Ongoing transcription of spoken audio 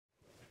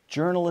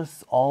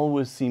Journalists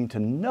always seem to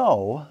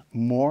know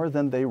more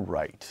than they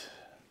write.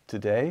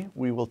 Today,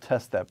 we will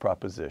test that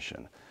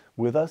proposition.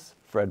 With us,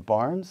 Fred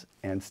Barnes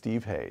and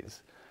Steve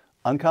Hayes.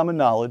 Uncommon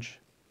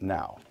Knowledge,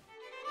 now.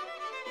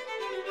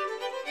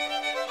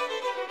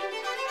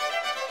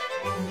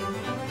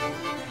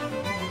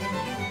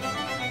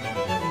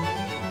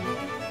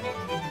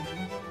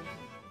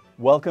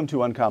 Welcome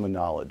to Uncommon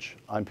Knowledge.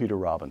 I'm Peter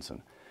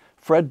Robinson.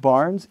 Fred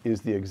Barnes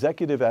is the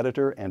executive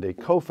editor and a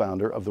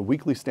co-founder of the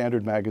Weekly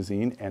Standard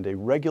magazine and a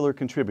regular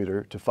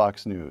contributor to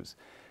Fox News.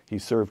 He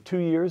served 2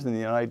 years in the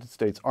United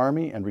States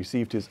Army and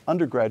received his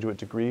undergraduate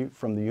degree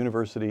from the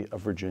University of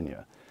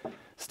Virginia.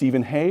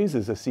 Stephen Hayes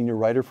is a senior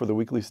writer for the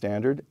Weekly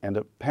Standard and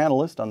a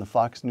panelist on the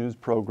Fox News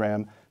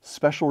program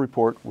Special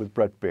Report with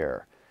Bret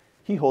Baier.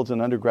 He holds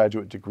an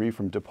undergraduate degree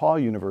from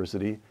DePaul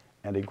University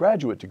and a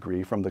graduate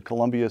degree from the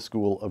Columbia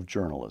School of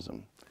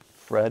Journalism.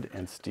 Fred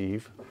and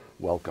Steve,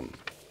 welcome.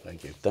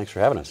 Thank you. Thanks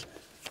for having us.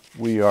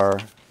 We are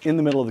in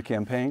the middle of the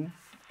campaign.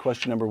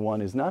 Question number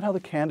one is not how the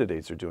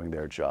candidates are doing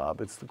their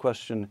job. It's the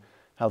question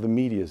how the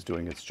media is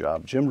doing its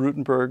job. Jim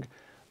Rutenberg,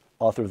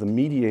 author of the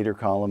Mediator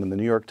column in the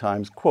New York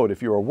Times, quote,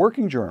 "If you're a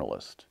working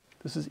journalist,"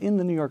 this is in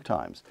the New York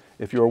Times,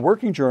 "if you're a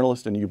working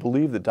journalist and you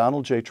believe that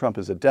Donald J. Trump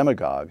is a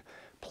demagogue,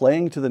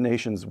 playing to the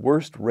nation's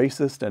worst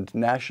racist and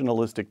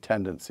nationalistic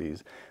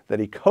tendencies,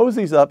 that he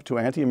cozies up to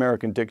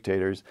anti-American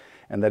dictators,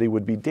 and that he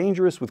would be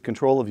dangerous with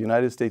control of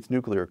United States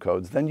nuclear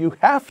codes, then you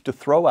have to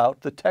throw out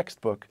the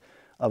textbook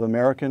of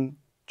American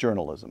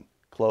journalism."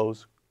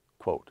 Close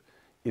quote.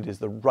 It is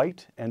the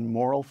right and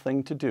moral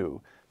thing to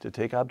do to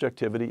take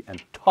objectivity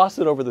and toss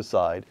it over the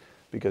side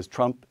because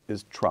Trump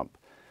is Trump.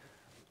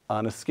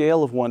 On a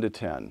scale of 1 to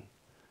 10,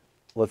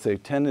 let's say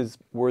 10 is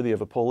worthy of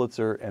a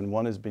Pulitzer and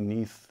 1 is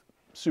beneath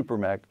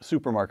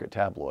supermarket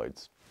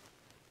tabloids.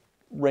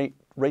 Rate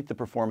the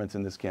performance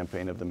in this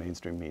campaign of the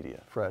mainstream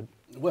media. Fred?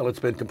 Well, it's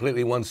been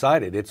completely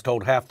one-sided. It's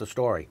told half the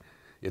story.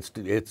 It's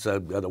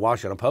the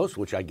Washington Post,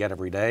 which I get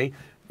every day.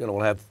 You know,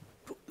 will have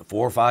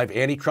 4 or 5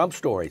 anti-Trump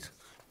stories.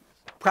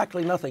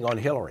 Practically nothing on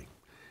Hillary.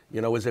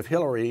 You know, as if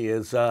Hillary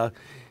is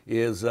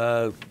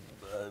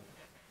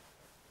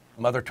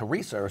Mother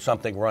Teresa or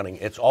something running.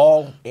 It's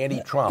all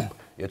anti-Trump.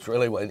 It's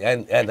really,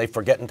 and they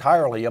forget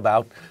entirely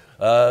about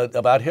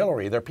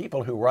Hillary. There are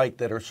people who write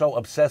that are so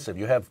obsessive.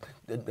 You have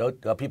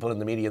people in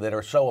the media that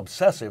are so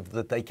obsessive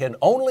that they can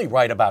only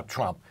write about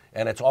Trump,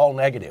 and it's all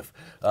negative.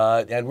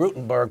 And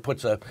Rutenberg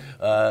puts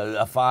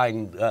a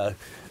fine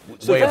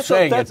way of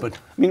saying it. But I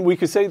mean, we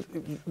could say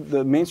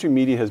the mainstream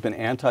media has been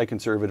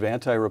anti-conservative,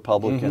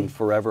 anti-Republican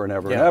forever and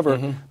ever and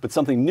ever, but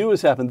something new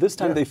has happened. This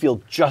time they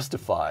feel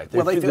justified.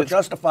 Well, they feel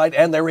justified,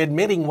 and they're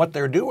admitting what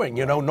they're doing.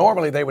 You know,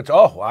 normally they would say,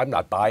 "Oh, I'm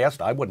not biased.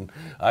 I wouldn't.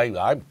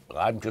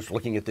 I'm just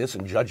looking at this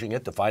and judging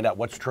it to find out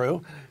what's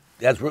true."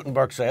 As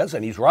Rutenberg says,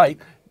 and he's right.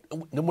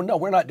 No,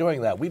 we're not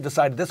doing that. We've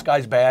decided this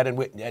guy's bad, and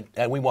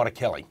we want to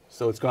kill him.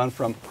 So it's gone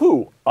from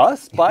who,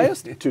 us,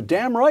 biased, to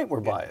damn right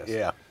we're biased.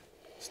 Yeah.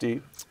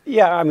 Steve?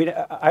 Yeah, I mean,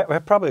 I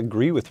probably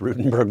agree with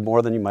Rutenberg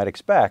more than you might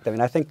expect. I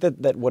mean, I think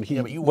that what he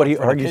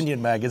argues. Opinion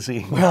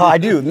magazine. Well, I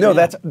do. No,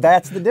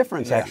 that's the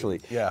difference,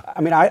 actually. Yeah. I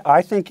mean,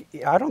 I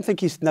don't think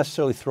he's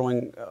necessarily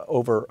throwing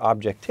over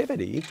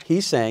objectivity.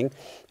 He's saying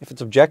if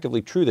it's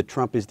objectively true that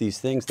Trump is these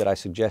things that I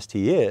suggest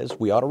he is,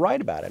 we ought to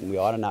write about it, and we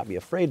ought to not be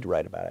afraid to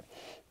write about it.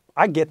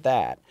 I get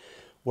that.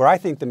 Where I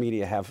think the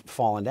media have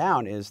fallen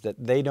down is that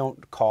they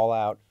don't call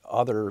out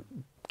other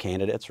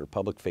candidates or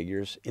public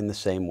figures in the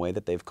same way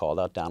that they've called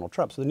out Donald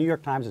Trump. So the New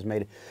York Times has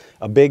made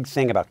a big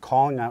thing about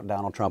calling out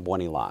Donald Trump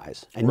when he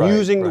lies and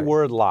using the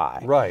word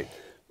lie. Right.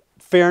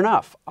 Fair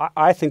enough.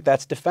 I think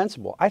that's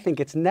defensible. I think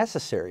it's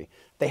necessary.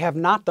 They have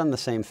not done the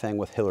same thing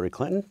with Hillary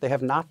Clinton. They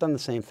have not done the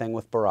same thing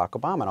with Barack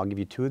Obama. And I'll give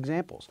you 2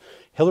 examples.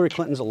 Hillary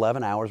Clinton's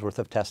 11 hours worth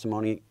of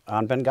testimony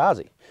on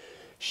Benghazi.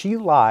 She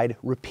lied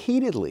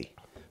repeatedly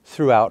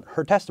throughout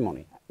her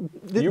testimony.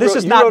 You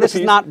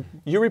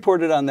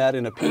reported on that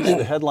in a piece,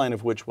 the headline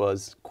of which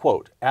was,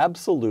 quote,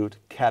 "absolute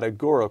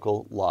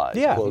categorical lies,"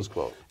 close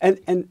quote.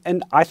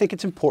 And I think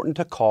it's important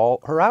to call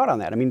her out on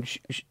that. I mean,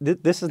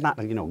 this is not,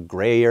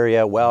 gray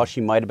area. Well, she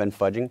might have been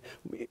fudging.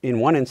 In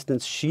one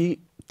instance, she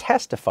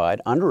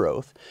testified under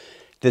oath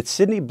that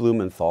Sidney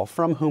Blumenthal,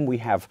 from whom we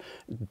have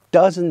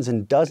dozens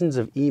and dozens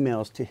of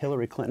emails to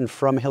Hillary Clinton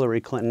from Hillary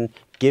Clinton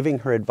giving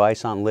her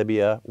advice on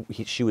Libya,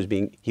 he was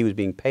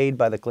being paid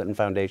by the Clinton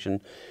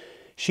Foundation.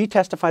 She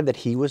testified that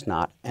he was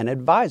not an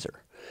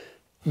advisor.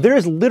 There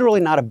is literally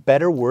not a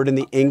better word in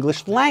the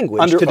English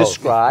language to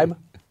describe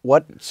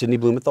what Sidney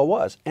Blumenthal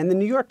was. And the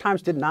New York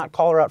Times did not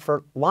call her out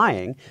for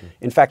lying.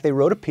 In fact, they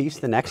wrote a piece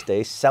the next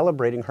day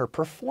celebrating her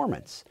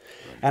performance.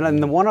 And then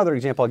the one other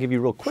example I'll give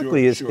you real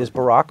quickly is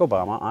Barack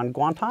Obama on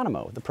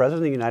Guantanamo. The President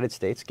of the United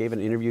States gave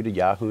an interview to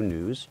Yahoo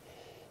News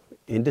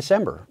in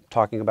December,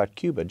 talking about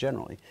Cuba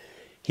generally.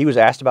 He was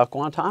asked about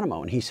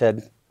Guantanamo, and he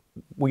said,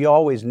 "We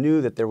always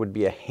knew that there would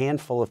be a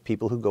handful of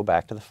people who go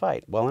back to the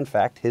fight." Well, in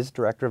fact, his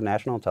director of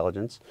national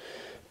intelligence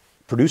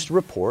produced a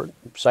report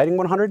citing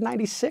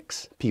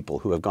 196 people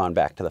who have gone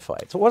back to the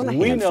fight. So it wasn't a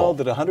handful. We know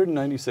that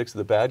 196 of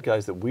the bad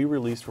guys that we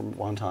released from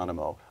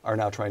Guantanamo are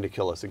now trying to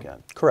kill us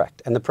again.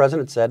 Correct. And the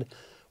president said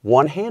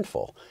one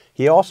handful.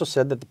 He also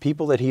said that the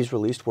people that he's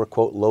released were,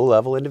 quote,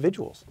 low-level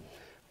individuals.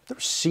 They're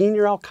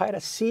senior al-Qaeda,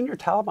 senior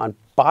Taliban,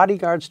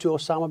 bodyguards to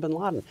Osama bin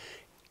Laden.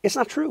 It's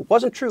not true. It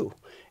wasn't true.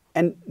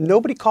 And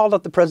nobody called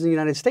out the President of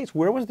the United States.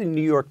 Where was the New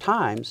York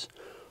Times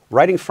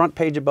writing front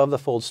page above the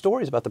fold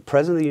stories about the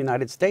President of the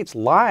United States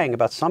lying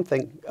about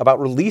something, about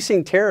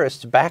releasing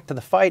terrorists back to the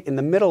fight in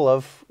the middle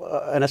of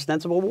an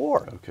ostensible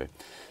war? Okay.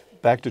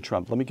 Back to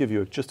Trump. Let me give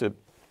you just a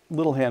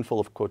little handful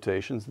of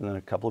quotations and then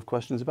a couple of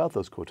questions about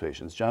those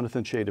quotations.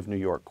 Jonathan Chait of New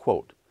York,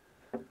 quote,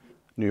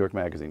 New York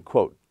Magazine,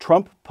 quote,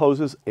 Trump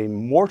poses a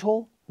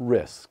mortal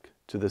risk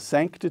to the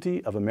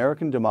sanctity of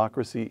American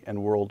democracy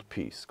and world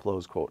peace,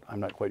 close quote.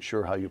 I'm not quite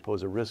sure how you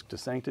pose a risk to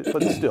sanctity,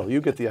 but still,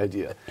 you get the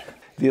idea.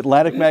 The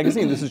Atlantic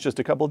Magazine, this is just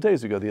a couple of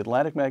days ago, the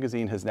Atlantic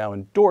Magazine has now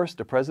endorsed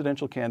a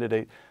presidential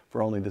candidate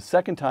for only the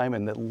second time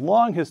in that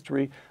long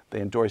history. They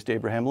endorsed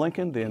Abraham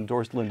Lincoln, they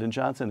endorsed Lyndon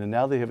Johnson, and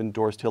now they have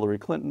endorsed Hillary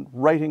Clinton,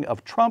 writing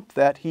of Trump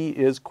that he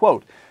is,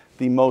 quote,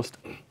 the most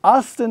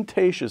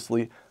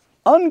ostentatiously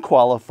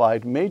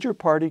unqualified major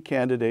party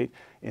candidate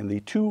in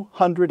the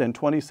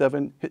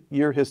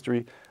 227-year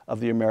history of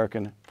the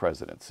American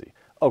presidency.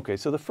 Okay,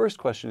 so the first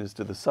question is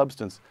to the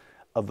substance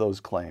of those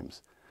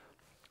claims.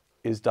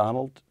 Is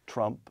Donald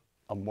Trump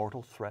a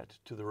mortal threat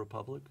to the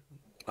republic?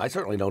 I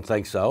certainly don't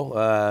think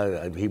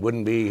so. He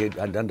wouldn't be,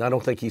 I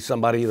don't think he's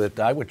somebody that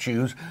I would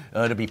choose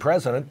to be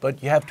president,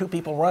 but you have two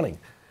people running.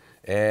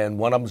 And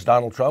one of them's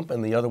Donald Trump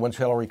and the other one's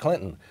Hillary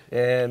Clinton.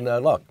 And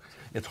look,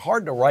 it's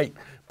hard to write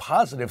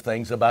positive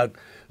things about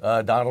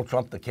Donald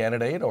Trump, the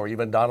candidate, or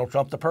even Donald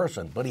Trump, the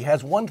person. But he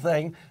has one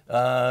thing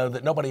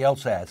that nobody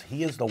else has.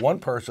 He is the one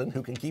person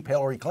who can keep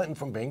Hillary Clinton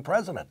from being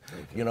president.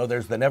 You know,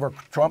 there's the Never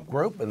Trump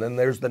group, and then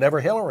there's the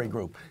Never Hillary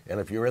group. And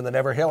if you're in the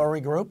Never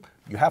Hillary group,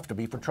 you have to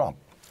be for Trump.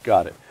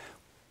 Got it.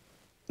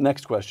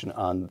 Next question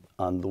on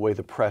the way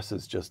the press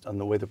is just, on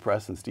the way the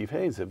press and Steve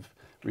Hayes have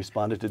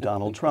responded to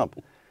Donald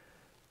Trump.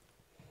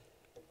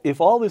 If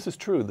all this is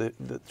true,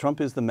 that Trump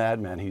is the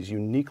madman, he's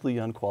uniquely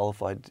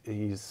unqualified,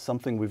 he's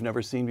something we've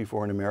never seen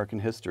before in American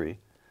history,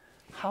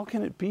 how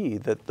can it be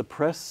that the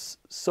press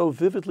so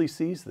vividly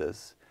sees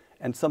this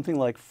and something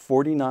like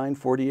 49,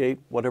 48,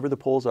 whatever the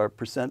polls are,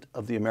 %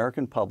 of the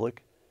American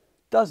public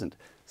doesn't?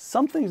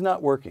 Something's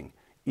not working.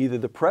 Either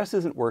the press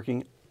isn't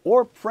working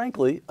or,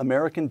 frankly,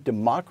 American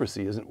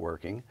democracy isn't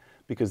working,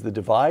 because the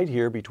divide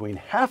here between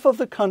half of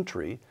the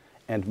country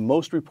and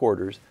most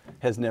reporters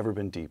has never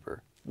been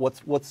deeper.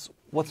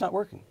 What's not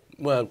working?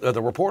 Well,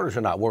 the reporters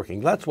are not working.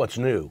 That's what's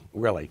new,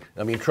 really.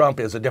 I mean, Trump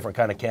is a different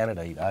kind of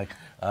candidate. I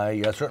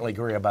certainly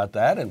agree about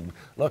that. And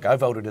look, I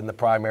voted in the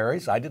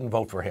primaries. I didn't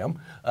vote for him.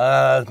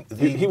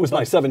 He was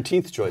my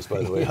 17th choice,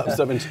 by the way, of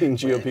 17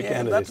 GOP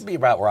candidates. That'd be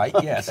about right,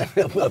 yes.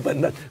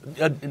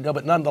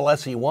 but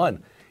nonetheless, he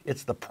won.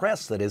 It's the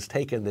press that has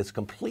taken this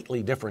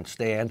completely different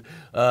stand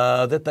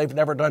that they've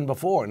never done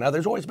before. Now,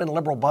 there's always been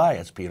liberal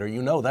bias, Peter.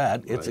 You know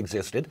that. It's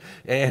existed.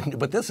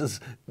 But this is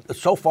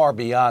so far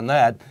beyond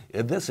that.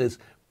 This is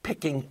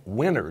picking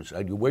winners.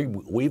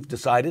 We've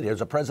decided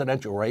there's a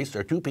presidential race. There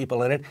are two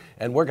people in it,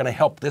 and we're going to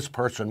help this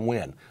person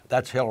win.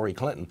 That's Hillary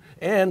Clinton.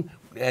 And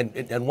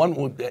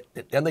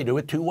they do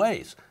it two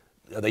ways.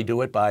 They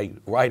do it by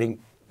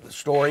writing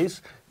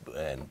stories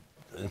and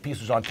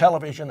pieces on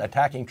television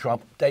attacking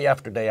Trump day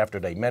after day after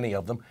day, many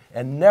of them,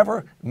 and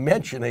never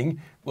mentioning,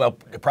 well,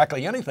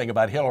 practically anything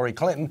about Hillary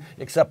Clinton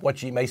except what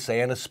she may say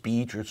in a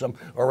speech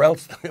or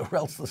else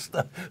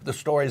the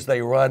stories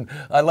they run.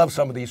 I love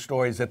some of these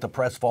stories that the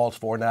press falls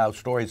for now,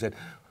 stories that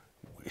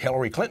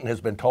Hillary Clinton has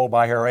been told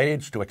by her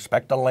aides to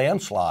expect a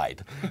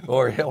landslide,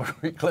 or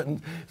Hillary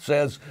Clinton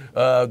says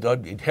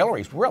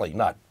Hillary's really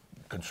not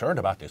concerned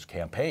about this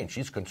campaign.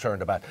 She's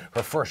concerned about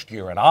her first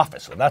year in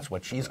office, and that's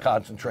what she's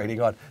concentrating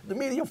on. The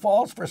media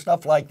falls for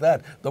stuff like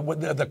that,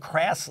 the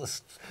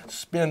crassest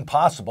spin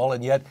possible,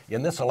 and yet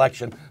in this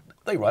election,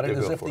 they run it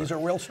as if these are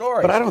real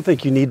stories. But I don't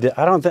think you need to.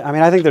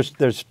 I think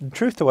there's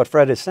truth to what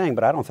Fred is saying,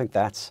 but I don't think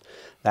that's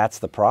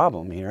the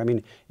problem here. I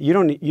mean, you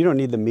don't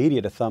need the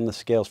media to thumb the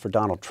scales for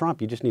Donald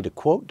Trump. You just need to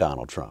quote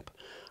Donald Trump.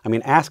 I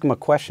mean, ask him a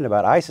question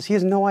about ISIS. He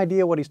has no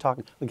idea what he's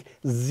talking. Like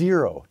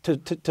zero.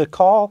 To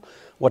call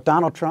what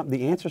Donald Trump,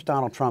 the answers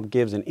Donald Trump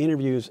gives in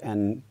interviews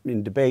and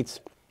in debates,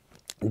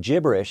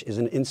 gibberish is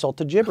an insult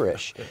to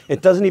gibberish.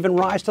 It doesn't even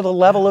rise to the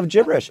level of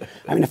gibberish.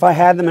 I mean, if I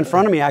had them in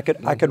front of me, I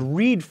could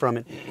read from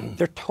it.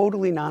 They're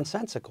totally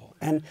nonsensical.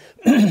 And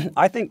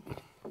I think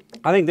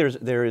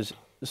there is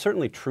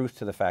certainly truth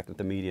to the fact that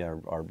the media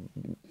are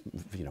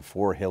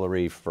for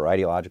Hillary, for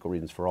ideological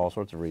reasons, for all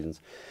sorts of reasons.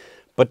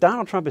 But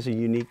Donald Trump is a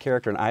unique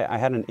character, and I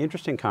had an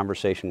interesting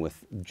conversation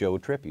with Joe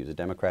Trippi, who's a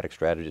Democratic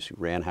strategist who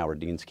ran Howard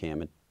Dean's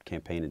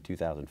campaign in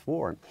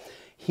 2004.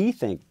 He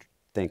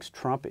thinks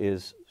Trump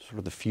is sort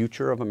of the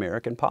future of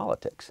American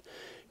politics,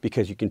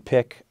 because you can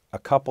pick a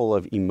couple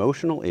of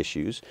emotional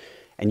issues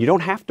And you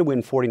don't have to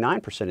win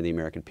 49% of the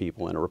American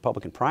people in a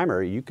Republican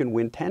primary. You can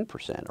win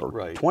 10% or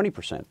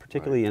 20%,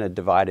 particularly in a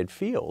divided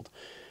field.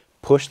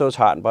 Push those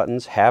hot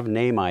buttons, have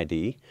name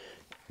ID,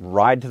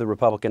 ride to the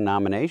Republican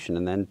nomination,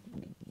 and then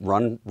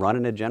run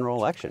in a general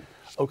election.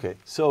 Okay,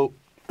 so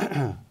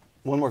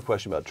one more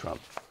question about Trump.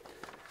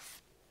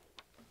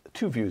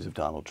 Two views of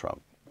Donald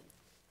Trump.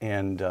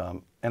 And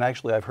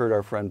actually, I've heard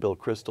our friend Bill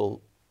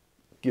Kristol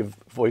give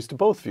voice to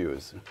both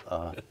views.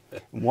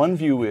 One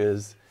view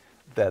is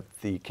that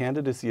the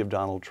candidacy of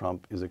Donald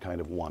Trump is a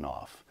kind of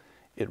one-off.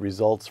 It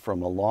results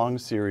from a long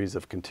series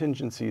of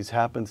contingencies,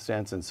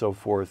 happenstance, and so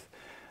forth.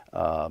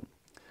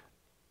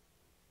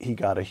 He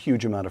got a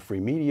huge amount of free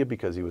media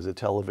because he was a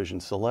television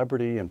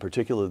celebrity, in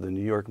particular the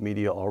New York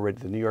media already,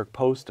 the New York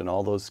Post and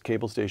all those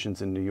cable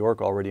stations in New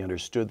York already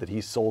understood that he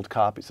sold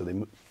copies,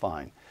 so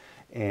fine.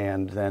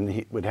 And then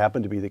it would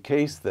happen to be the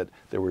case that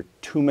there were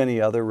too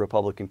many other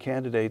Republican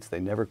candidates, they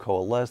never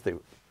coalesced.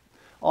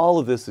 All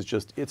of this is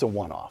just, it's a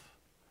one-off.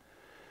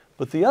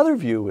 But the other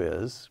view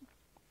is,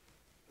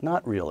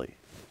 not really.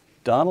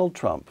 Donald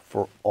Trump,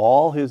 for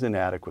all his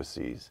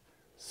inadequacies,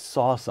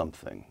 saw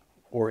something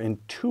or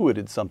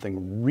intuited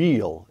something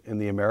real in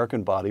the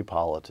American body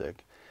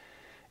politic.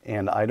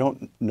 And I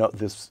don't know,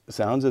 this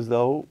sounds as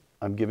though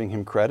I'm giving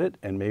him credit,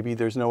 and maybe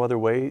there's no other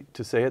way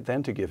to say it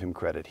than to give him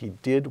credit. He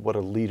did what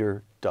a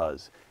leader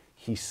does.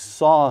 He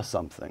saw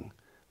something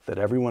that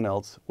everyone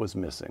else was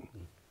missing.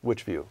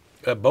 Which view?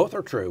 Both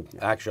are true,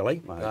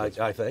 actually,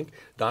 I think.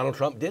 Donald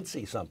Trump did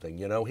see something.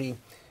 You know, he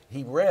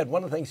read,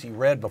 one of the things he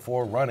read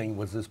before running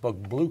was this book,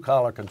 Blue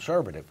Collar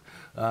Conservative,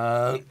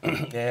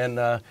 and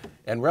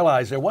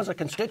realized there was a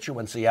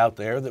constituency out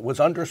there that was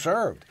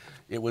underserved.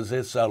 It was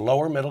this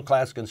lower middle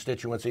class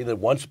constituency that had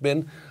once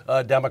been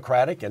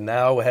Democratic and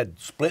now had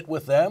split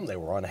with them. They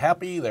were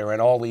unhappy. They were in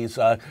all these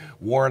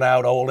worn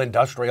out old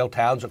industrial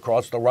towns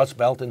across the Rust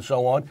Belt and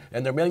so on.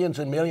 And there are millions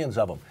and millions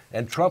of them.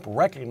 And Trump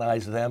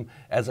recognized them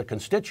as a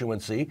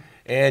constituency.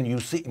 And you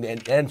see,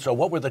 and so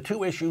what were the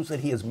two issues that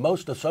he is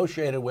most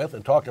associated with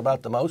and talked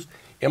about the most?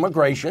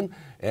 Immigration.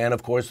 And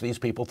of course, these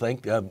people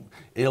think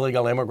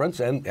illegal immigrants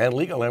and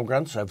legal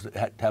immigrants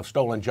have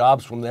stolen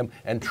jobs from them,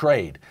 and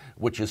trade,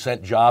 which has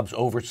sent jobs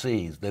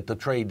overseas, that the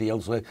trade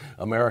deals that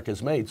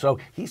America's made. So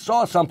he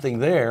saw something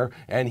there,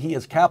 and he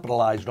has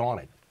capitalized on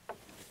it.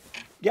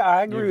 Yeah,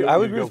 I agree. I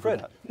would agree with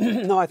Fred.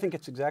 No, I think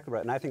it's exactly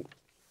right. And I think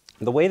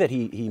the way that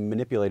he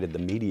manipulated the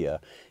media,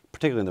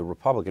 particularly in the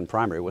Republican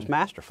primary, was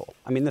masterful.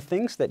 I mean, the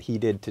things that he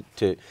did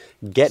to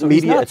get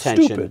media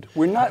attention. Stupid.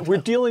 We're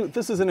dealing,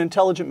 this is an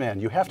intelligent man.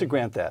 You have to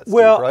grant that, Steve,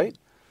 well, right?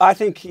 I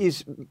think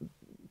he's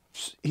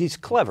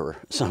clever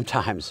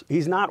sometimes.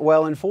 He's not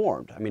well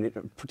informed. I mean,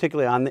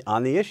 particularly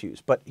on the issues.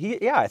 But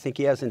I think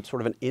he has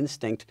sort of an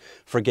instinct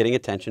for getting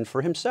attention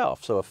for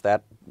himself. So if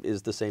that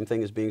is the same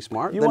thing as being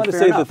smart, you then want to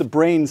fair say enough. that the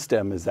brain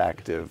stem is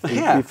active.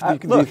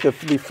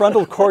 The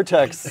frontal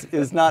cortex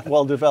is not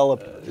well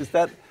developed. Is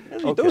that?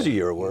 Okay. Those are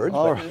your words.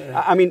 All but,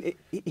 right. I mean,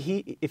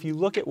 if you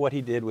look at what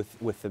he did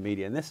with the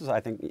media, and this is,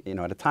 I think, you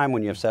know, at a time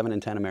when you have 7 in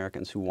 10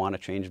 Americans who want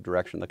to change the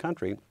direction of the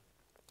country,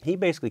 he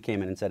basically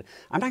came in and said,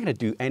 I'm not going to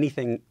do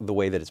anything the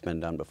way that it's been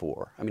done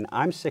before. I mean,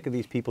 I'm sick of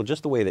these people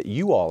just the way that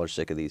you all are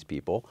sick of these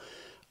people.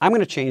 I'm going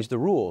to change the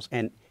rules.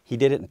 And he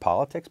did it in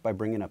politics by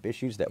bringing up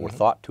issues that were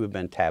thought to have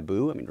been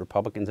taboo. I mean,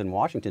 Republicans in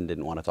Washington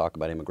didn't want to talk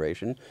about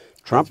immigration.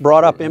 Trump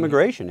brought up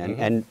immigration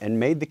and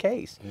made the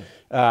case.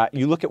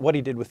 You look at what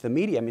he did with the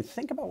media. I mean,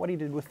 think about what he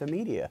did with the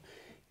media.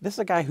 This is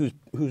a guy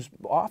whose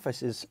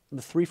office is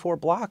 3-4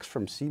 blocks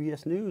from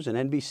CBS News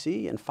and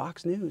NBC and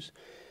Fox News.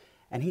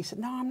 And he said,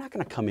 no, I'm not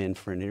going to come in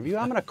for an interview.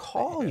 I'm going to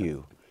call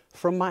you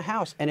from my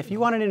house. And if you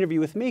want an interview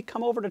with me,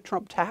 come over to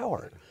Trump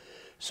Tower.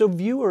 So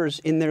viewers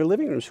in their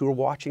living rooms who were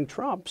watching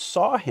Trump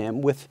saw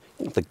him with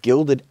the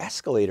gilded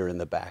escalator in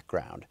the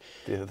background.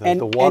 The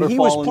waterfall and he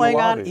was in playing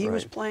the lobby, he right.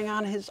 was playing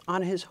on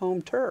his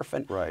home turf.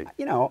 And right.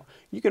 you know,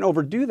 you can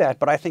overdo that,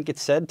 but I think it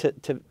said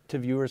to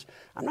viewers,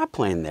 I'm not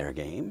playing their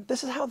game.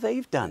 This is how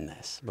they've done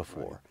this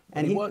before.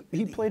 Right. And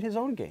he played his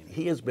own game.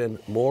 He has been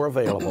more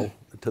available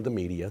to the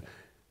media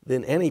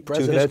than any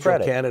presidential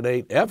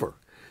candidate ever.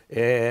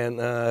 And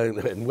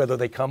whether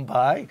they come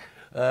by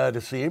to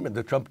see him in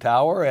the Trump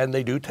Tower, and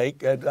they do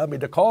take, I mean,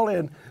 to call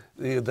in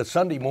the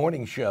Sunday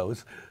morning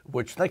shows,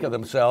 which think of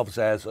themselves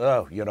as,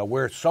 oh, you know,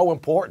 we're so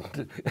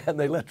important, and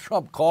they let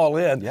Trump call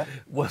in,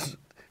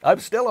 I'm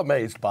still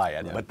amazed by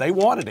it. But they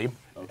wanted him,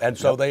 and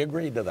so they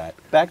agreed to that.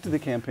 Back to the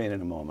campaign in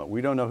a moment.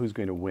 We don't know who's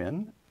going to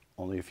win.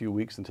 Only a few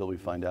weeks until we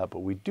find out, but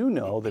we do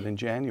know that in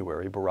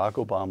January, Barack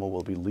Obama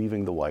will be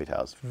leaving the White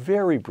House.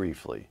 Very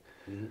briefly,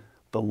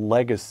 the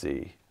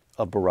legacy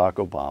of Barack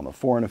Obama,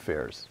 foreign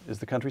affairs. Is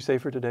the country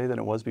safer today than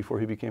it was before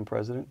he became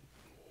president?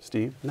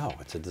 Steve? No,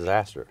 it's a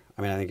disaster.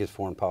 I mean, I think his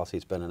foreign policy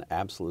has been an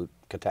absolute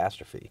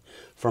catastrophe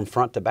from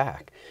front to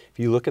back. If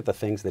you look at the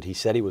things that he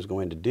said he was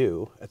going to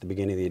do at the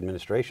beginning of the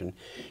administration,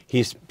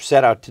 he's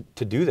set out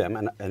to do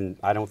them, and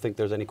I don't think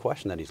there's any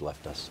question that he's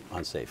left us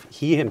unsafe.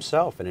 He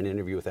himself, in an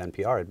interview with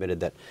NPR,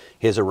 admitted that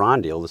his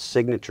Iran deal, the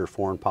signature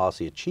foreign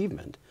policy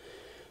achievement,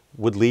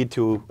 would lead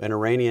to an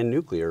Iranian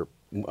nuclear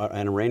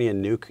an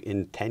Iranian nuke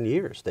in 10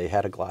 years. They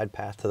had a glide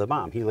path to the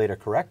bomb. He later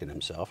corrected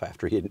himself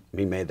after he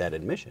made that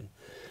admission.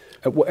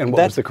 And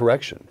what was the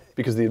correction?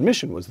 Because the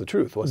admission was the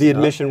truth, wasn't it? The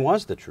admission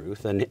was the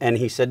truth, and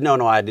he said,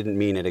 no, I didn't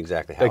mean it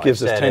exactly how I said it. That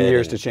gives us 10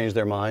 years to change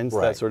their minds,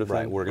 right, that sort of thing?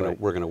 Right, we're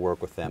going to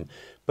work with them.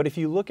 But if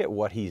you look at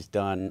what he's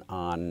done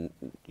on,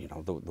 you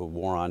know, the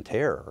war on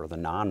terror, or the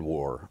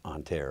non-war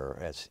on terror,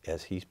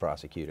 as he's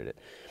prosecuted it,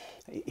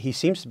 he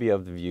seems to be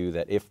of the view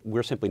that if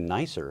we're simply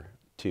nicer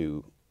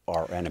to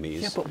our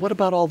enemies... Yeah, but what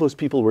about all those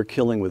people we're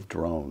killing with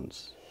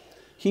drones?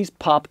 He's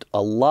popped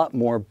a lot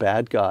more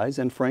bad guys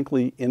and,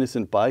 frankly,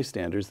 innocent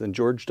bystanders than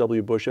George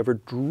W. Bush ever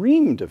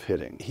dreamed of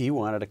hitting. He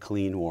wanted a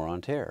clean war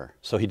on terror.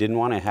 So he didn't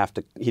want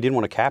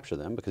to capture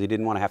them because he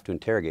didn't want to have to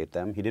interrogate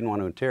them. He didn't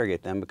want to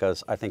interrogate them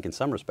because I think in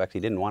some respects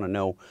he didn't want to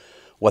know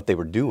what they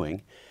were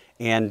doing.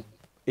 And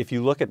if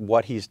you look at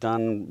what he's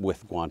done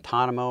with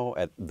Guantanamo,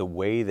 at the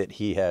way that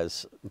he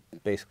has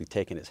basically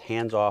taken his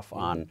hands off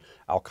on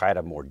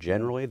al-Qaeda more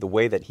generally, the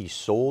way that he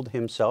sold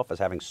himself as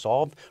having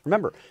solved,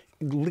 remember,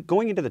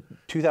 going into the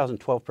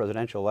 2012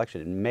 presidential election,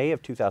 in May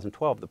of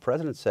 2012, the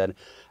president said,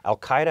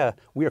 al-Qaeda,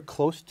 we are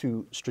close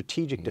to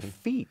strategic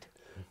defeat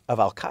of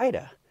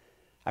al-Qaeda.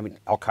 I mean,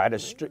 al-Qaeda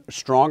is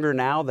stronger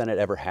now than it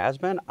ever has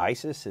been.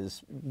 ISIS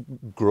is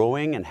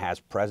growing and has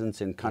presence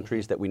in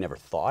countries that we never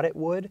thought it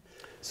would.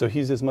 So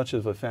he's as much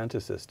of a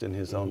fantasist in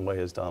his own way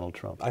as Donald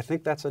Trump. I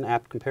think that's an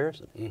apt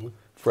comparison.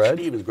 Fred?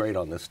 Steve is great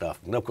on this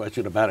stuff, no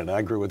question about it. I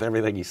agree with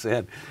everything he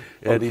said,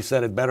 and he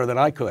said it better than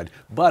I could.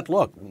 But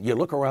look, you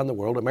look around the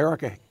world,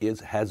 America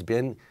has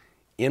been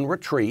in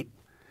retreat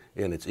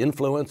in its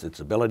influence,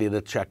 its ability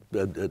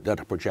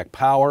to project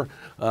power,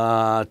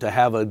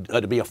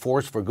 to be a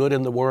force for good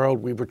in the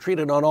world. We've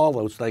retreated on all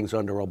those things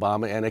under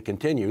Obama, and it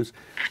continues.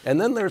 And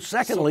then there's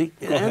secondly,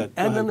 the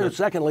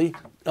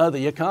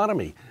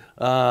economy.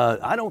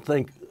 I don't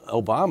think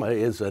Obama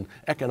is an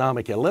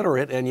economic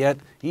illiterate, and yet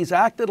he's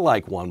acted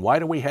like one. Why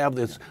do we have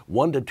this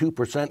 1 to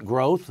 2%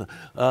 growth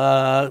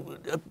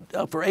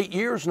for 8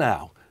 years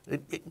now?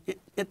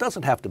 It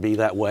doesn't have to be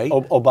that way.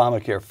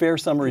 Obamacare, fair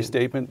summary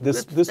statement.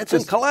 It's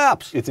in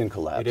collapse. It's in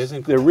collapse. It is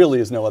in collapse. There really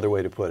is no other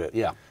way to put it.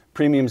 Yeah.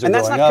 Premiums are And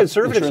that's going not up.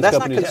 conservatives. That's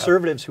not companies-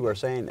 conservatives who are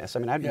saying this. I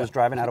mean, I was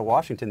driving out of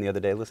Washington the other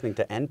day listening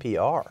to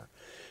NPR,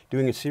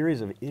 doing a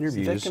series of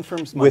interviews that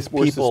confirms my with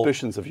worst people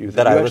suspicions of you,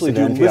 that that you I actually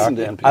listen do to listen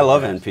to NPR. I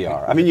love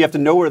NPR. I mean, you have to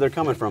know where they're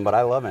coming from, but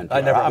I love NPR.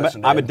 I never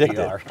listen to I'm NPR.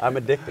 addicted. I'm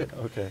addicted.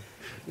 Okay.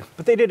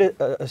 But they did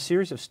a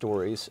series of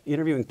stories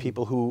interviewing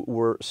people who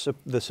were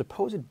the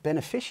supposed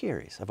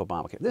beneficiaries of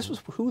Obamacare. This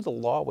was who the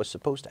law was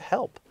supposed to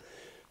help,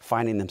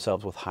 finding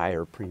themselves with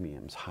higher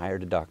premiums, higher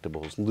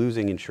deductibles,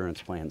 losing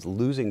insurance plans,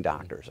 losing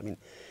doctors. I mean,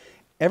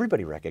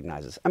 everybody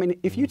recognizes. I mean,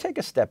 if you take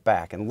a step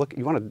back and look,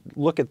 you want to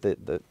look at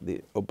the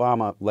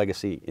Obama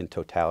legacy in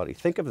totality,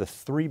 think of the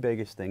three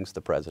biggest things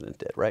the president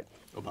did, right?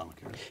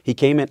 Obamacare. He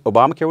came in,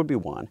 Obamacare would be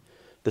one,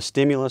 the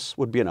stimulus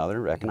would be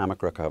another,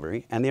 economic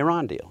recovery, and the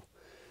Iran deal.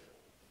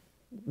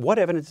 What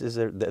evidence is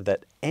there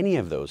that any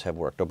of those have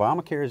worked?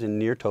 Obamacare is in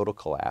near total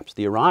collapse.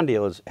 The Iran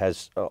deal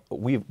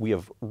we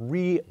have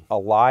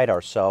reallied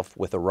ourselves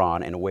with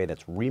Iran in a way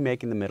that's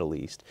remaking the Middle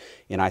East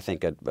in, I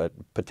think, a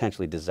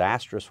potentially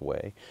disastrous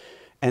way.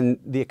 And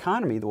the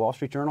economy, the Wall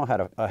Street Journal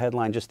had a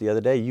headline just the other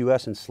day,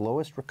 U.S. in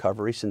slowest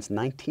recovery since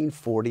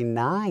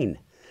 1949,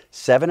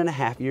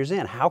 7.5 years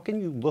in. How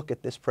can you look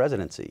at this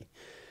presidency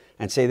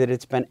and say that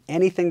it's been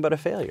anything but a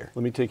failure?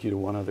 Let me take you to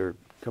one other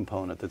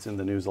component that's in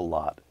the news a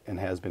lot and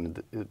has been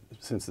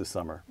since this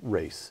summer,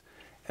 race.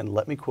 And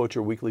let me quote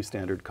your Weekly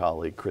Standard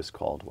colleague, Chris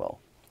Caldwell.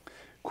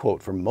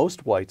 Quote, for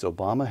most whites,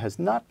 Obama has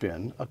not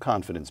been a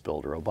confidence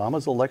builder.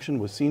 Obama's election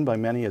was seen by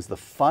many as the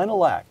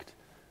final act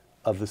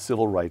of the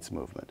civil rights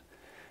movement,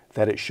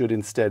 that it should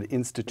instead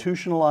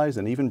institutionalize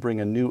and even bring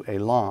a new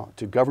élan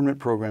to government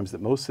programs that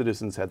most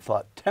citizens had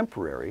thought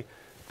temporary,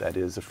 that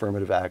is,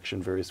 affirmative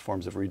action, various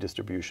forms of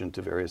redistribution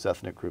to various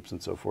ethnic groups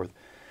and so forth,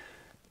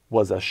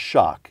 was a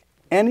shock.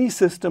 Any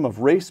system of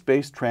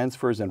race-based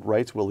transfers and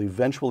rights will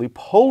eventually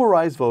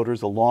polarize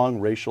voters along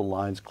racial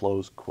lines,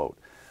 close quote.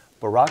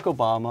 Barack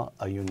Obama,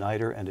 a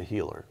uniter and a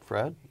healer.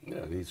 Fred?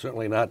 Yeah, he's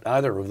certainly not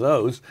either of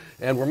those.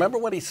 And remember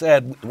what he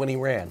said when he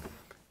ran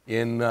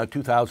in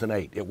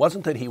 2008. It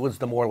wasn't that he was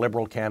the more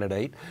liberal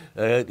candidate.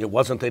 It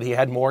wasn't that he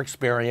had more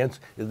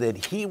experience.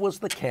 That he was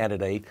the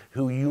candidate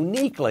who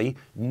uniquely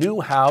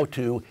knew how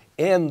to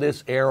end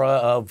this era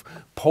of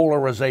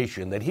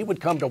polarization, that he would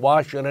come to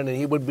Washington and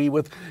he would be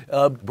with,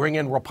 bring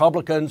in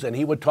Republicans and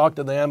he would talk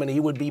to them and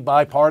he would be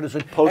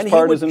bipartisan.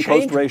 Post-partisan,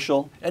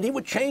 post-racial. And he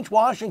would change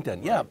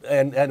Washington, yeah,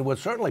 and it was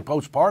certainly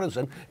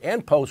post-partisan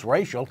and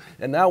post-racial.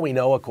 And now we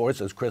know, of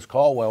course, as Chris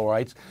Caldwell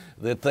writes,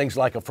 that things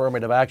like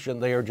affirmative action,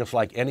 they are just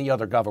like any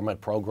other government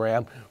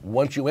program.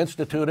 Once you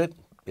institute it,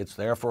 it's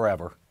there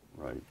forever.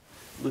 Right.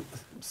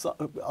 So,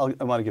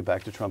 I want to get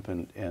back to Trump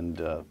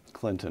and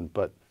Clinton,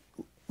 but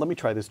let me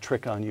try this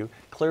trick on you.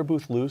 Claire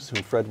Booth Luce,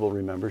 whom Fred will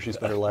remember, she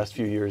spent her last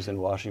few years in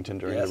Washington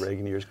during the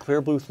Reagan years. Claire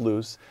Booth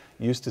Luce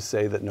used to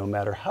say that no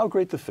matter how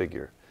great the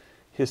figure,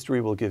 history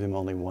will give him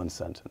only one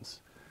sentence.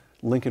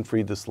 Lincoln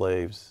freed the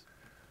slaves.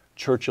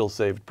 Churchill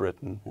saved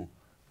Britain.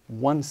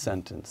 One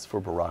sentence for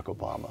Barack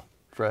Obama.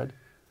 Fred?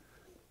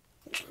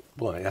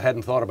 Boy, I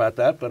hadn't thought about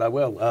that, but I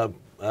will.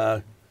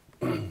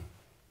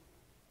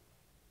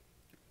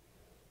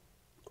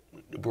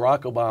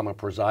 Barack Obama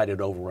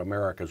presided over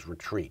America's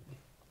retreat.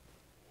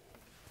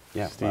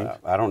 Yeah, Steve?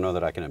 I don't know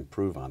that I can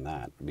improve on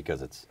that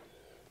because it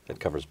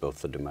covers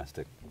both the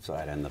domestic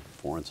side and the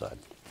foreign side.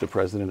 The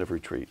president of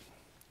retreat.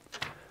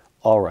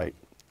 All right.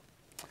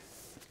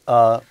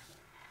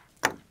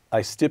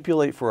 I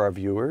stipulate for our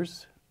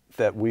viewers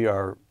that we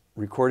are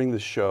recording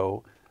this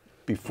show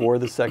before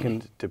the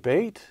second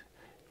debate,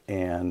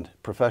 and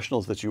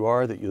professionals that you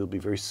are, that you'll be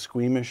very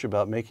squeamish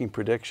about making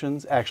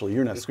predictions. Actually,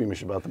 you're not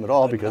squeamish about them at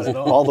all because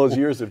all those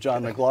years of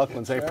John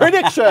McLaughlin saying,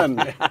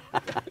 prediction!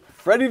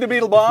 Freddie the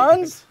Beetle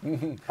Bonds?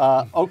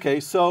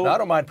 Okay, so... I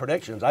don't mind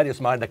predictions, I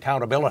just mind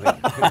accountability.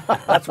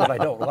 That's what I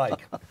don't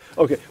like.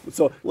 Okay,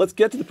 so let's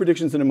get to the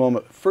predictions in a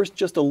moment. First,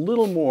 just a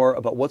little more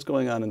about what's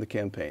going on in the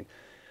campaign.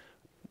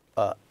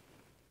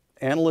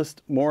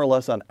 Analyst more or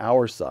less on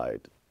our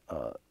side,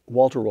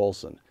 Walter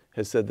Olson,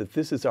 has said that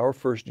this is our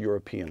first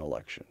European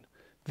election.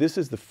 This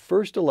is the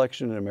first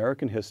election in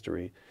American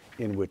history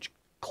in which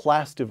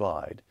class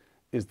divide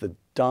is the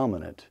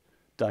dominant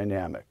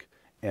dynamic.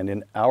 And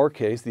in our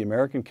case, the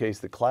American case,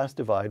 the class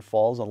divide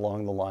falls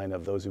along the line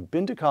of those who've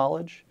been to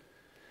college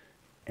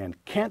and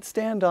can't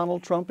stand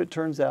Donald Trump, it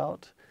turns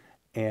out,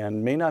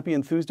 and may not be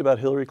enthused about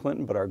Hillary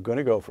Clinton, but are going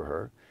to go for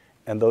her,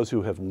 and those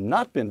who have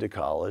not been to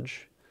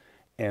college,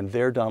 and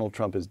there Donald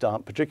Trump is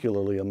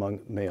particularly among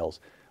males.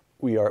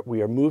 We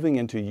are moving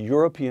into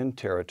European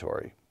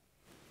territory.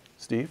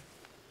 Steve?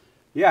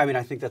 Yeah, I mean,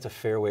 I think that's a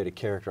fair way to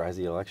characterize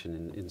the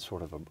election in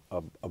sort of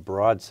a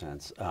broad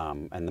sense,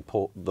 and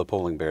the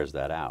polling bears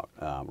that out.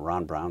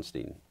 Ron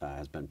Brownstein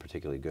has been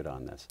particularly good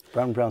on this.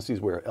 Ron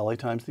Brownstein's where, LA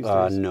Times these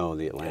days? No,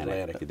 the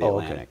Atlantic. The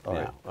Atlantic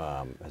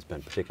has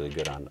been particularly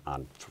good on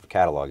sort of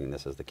cataloging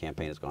this as the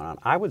campaign has gone on.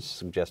 I would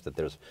suggest that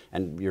there's,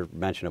 and your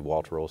mention of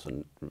Walter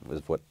Olson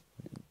is what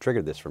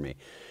triggered this for me,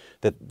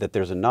 that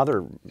there's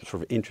another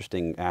sort of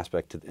interesting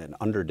aspect, an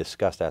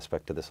under-discussed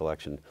aspect to this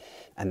election,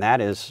 and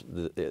that is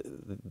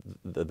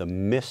the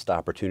missed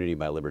opportunity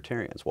by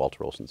libertarians.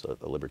 Walter Olson's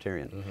a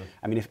libertarian. Mm-hmm.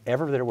 I mean, if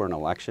ever there were an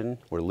election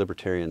where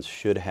libertarians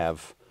should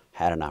have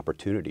had an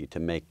opportunity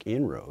to make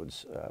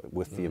inroads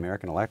with the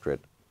American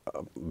electorate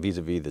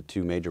vis-a-vis the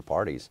two major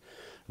parties,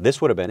 this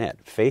would have been it.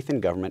 Faith in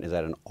government is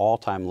at an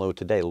all-time low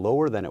today,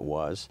 lower than it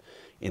was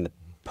in the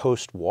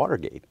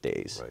post-Watergate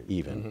days,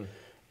 even. Mm-hmm.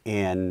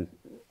 And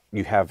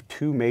you have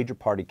two major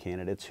party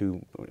candidates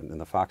who, in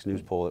the Fox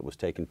News poll that was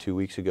taken 2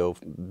 weeks ago,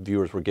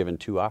 viewers were given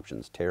two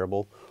options,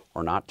 terrible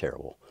or not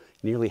terrible.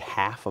 Nearly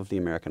half of the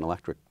American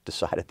electorate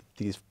decided that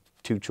these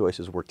two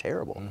choices were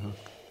terrible. Mm-hmm.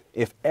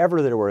 If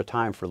ever there were a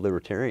time for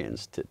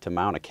libertarians to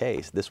mount a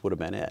case, this would have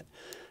been it.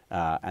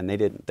 And they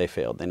didn't. They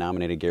failed. They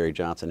nominated Gary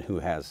Johnson, who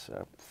has,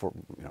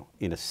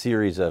 in a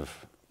series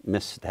of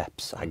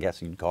missteps, I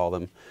guess you'd call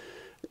them,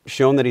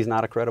 shown that he's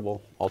not a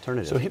credible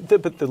alternative. So,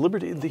 but the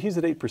Liberty, he's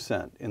at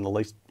 8% in the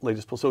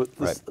latest poll. So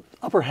it's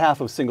upper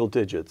half of single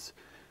digits.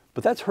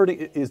 But that's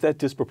hurting. Is that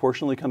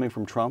disproportionately coming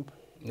from Trump?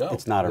 No,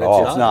 it's not at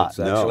all. It's not. It's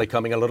actually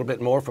coming a little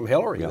bit more from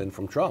Hillary than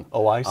from Trump.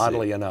 Oh, I see.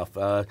 Oddly enough.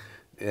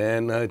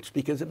 And it's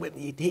because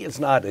he is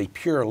not a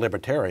pure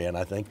libertarian,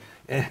 I think.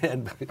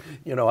 And,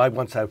 I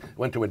once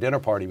went to a dinner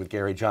party with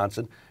Gary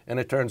Johnson, and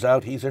it turns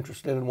out he's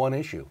interested in one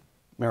issue.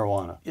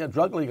 Marijuana. Yeah,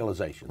 drug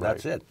legalization. Right.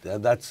 That's it.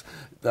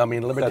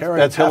 Libertarians.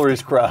 That's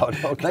Hillary's crowd.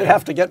 Okay. They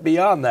have to get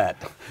beyond that.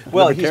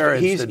 Well,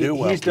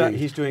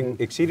 he's doing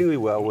exceedingly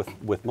well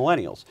with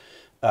millennials.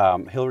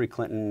 Hillary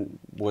Clinton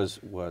was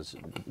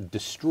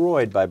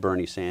destroyed by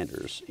Bernie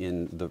Sanders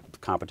in the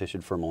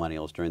competition for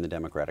millennials during the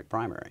Democratic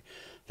primary.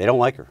 They don't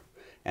like her,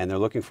 and they're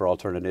looking for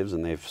alternatives,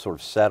 and they've sort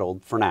of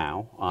settled for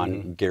now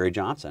on Gary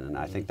Johnson, and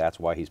I think that's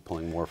why he's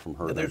pulling more from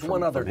her. There's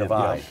one other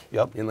divide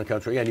in the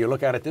country, and you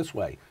look at it this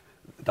way.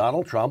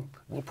 Donald Trump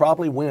will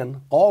probably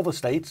win all the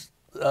states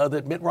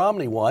that Mitt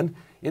Romney won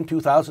in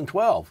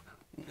 2012.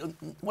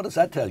 What does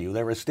that tell you?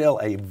 There is still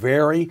a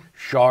very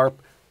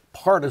sharp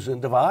partisan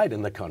divide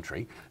in the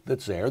country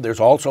that's there. There's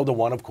also the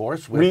one, of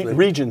course, with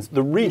regions.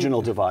 The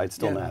regional divide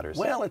still matters.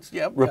 Well,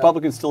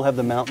 Republicans still have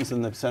the mountains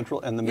in the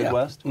central and the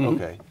Midwest.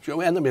 Mm-hmm. Okay,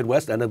 and the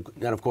Midwest, and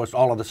of course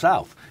all of the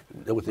South,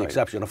 with the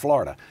exception of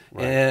Florida,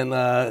 and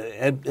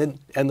that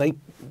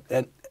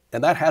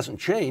hasn't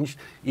changed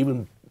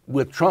even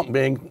with Trump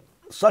being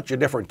such a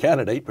different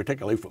candidate,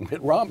 particularly from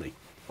Mitt Romney.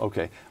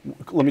 Okay,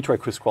 let me try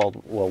Chris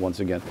Caldwell once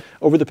again.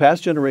 Over the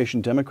past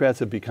generation, Democrats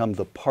have become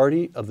the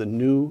party of the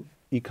new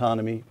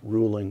economy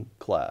ruling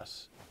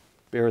class.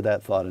 Bear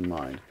that thought in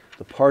mind.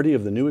 The party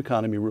of the new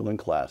economy ruling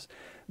class.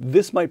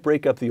 This might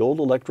break up the old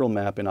electoral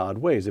map in odd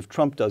ways. If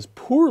Trump does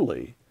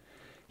poorly,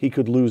 he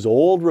could lose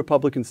old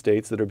Republican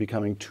states that are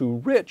becoming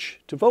too rich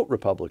to vote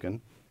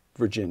Republican,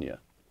 Virginia,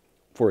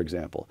 for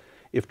example.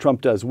 If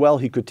Trump does well,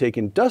 he could take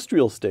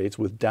industrial states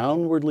with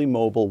downwardly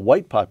mobile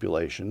white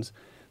populations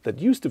that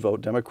used to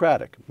vote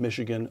Democratic,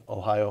 Michigan,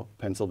 Ohio,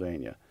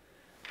 Pennsylvania.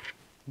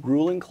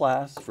 Ruling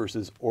class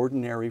versus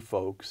ordinary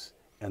folks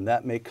and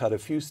that may cut a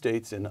few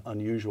states in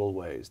unusual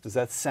ways. Does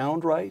that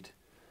sound right?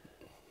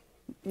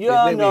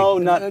 Yeah, Maybe- no,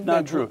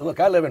 not true.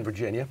 Look, I live in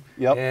Virginia,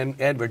 Yep.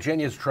 and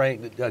Virginia's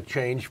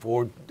changed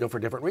for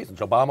different reasons.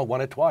 Obama won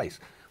it twice.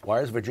 Why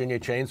has Virginia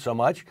changed so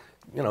much?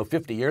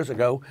 50 years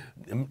ago,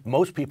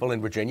 most people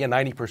in Virginia,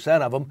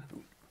 90% of them,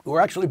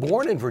 were actually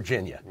born in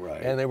Virginia,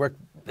 Right. and they were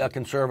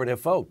conservative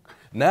folk.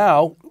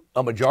 Now,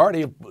 a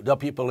majority of the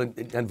people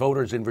and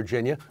voters in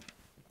Virginia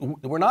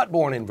were not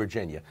born in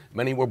Virginia.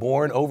 Many were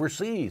born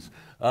overseas.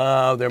 There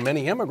are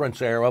many immigrants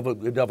there of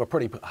a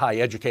pretty high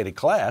educated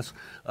class.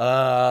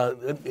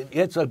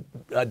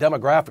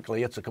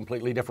 Demographically, it's a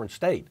completely different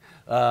state.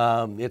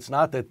 It's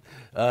not that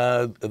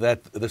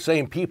the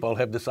same people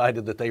have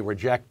decided that they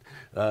reject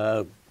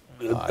the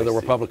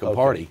Republican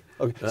Party.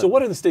 Okay. So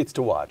what are the states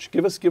to watch?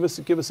 Give us a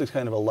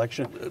kind of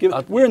election.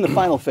 We're in the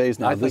final phase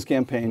now of this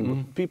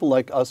campaign. People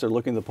like us are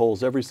looking at the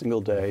polls every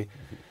single day.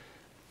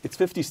 It's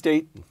 50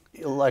 state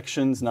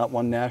elections, not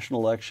one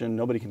national election.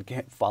 Nobody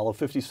can't follow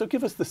 50. So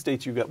give us the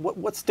states you got.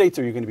 What states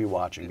are you going to be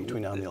watching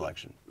between now and the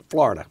election?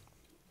 Florida.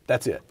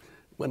 That's it.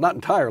 Well, not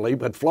entirely,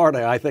 but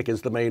Florida, I think,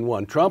 is the main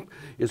one. Trump's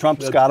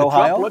got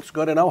Ohio? Trump looks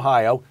good in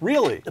Ohio.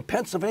 Really?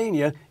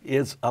 Pennsylvania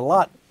is a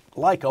lot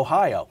like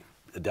Ohio,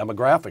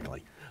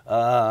 demographically.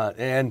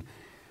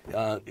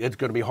 It's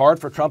going to be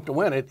hard for Trump to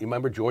win it. You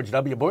remember George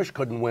W. Bush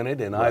couldn't win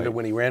it, and either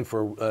when he ran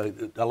for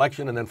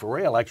election and then for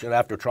re-election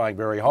after trying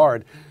very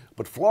hard.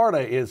 But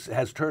Florida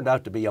has turned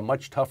out to be a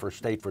much tougher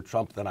state for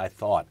Trump than I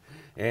thought.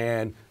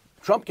 And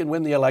Trump can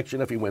win the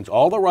election if he wins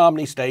all the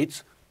Romney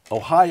states,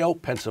 Ohio,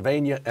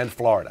 Pennsylvania, and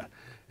Florida.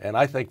 And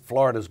I think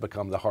Florida's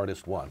become the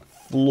hardest one.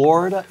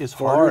 Florida is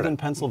harder than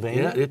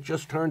Pennsylvania? Yeah, it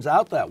just turns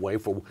out that way.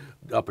 For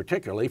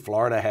particularly,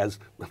 Florida has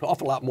an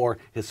awful lot more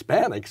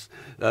Hispanics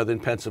than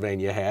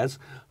Pennsylvania has,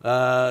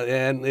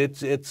 and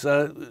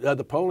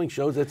the polling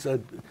shows it's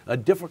a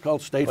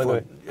difficult state. By the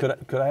way,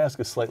 could I ask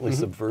a slightly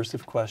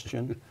subversive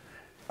question?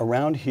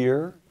 Around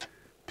here,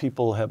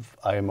 people have,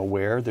 I am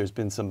aware, there's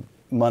been some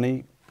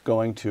money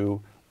going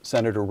to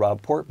Senator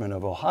Rob Portman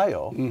of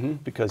Ohio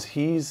because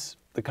he's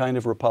the kind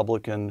of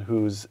Republican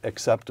who's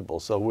acceptable.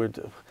 So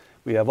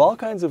we have all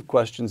kinds of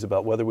questions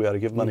about whether we ought to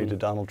give money to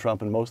Donald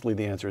Trump, and mostly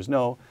the answer is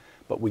no.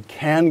 But we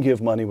can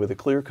give money with a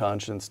clear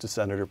conscience to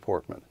Senator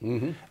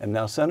Portman. And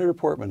now Senator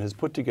Portman has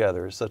put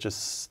together such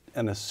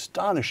an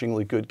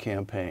astonishingly good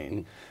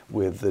campaign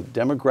with the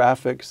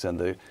demographics and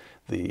the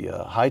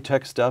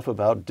high-tech stuff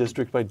about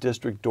district by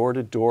district, door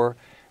to door,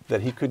 that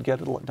he could get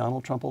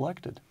Donald Trump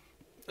elected.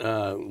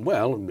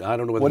 Well, I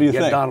don't know whether What do you he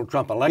can get think? Donald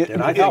Trump elected.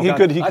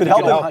 He could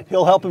help him.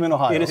 He'll help him in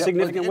Ohio. In a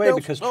significant way,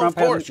 because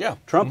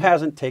Trump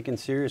hasn't taken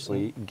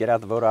seriously get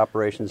out the vote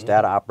operations,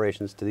 data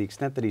operations, to the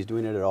extent that he's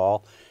doing it at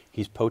all.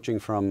 He's poaching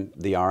from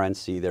the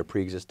RNC, their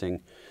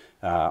pre-existing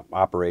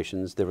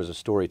operations. There was a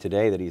story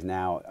today that he's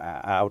now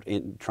out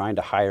trying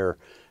to hire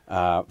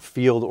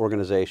field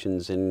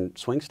organizations in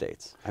swing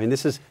states. I mean,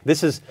 this is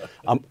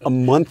a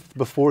month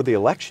before the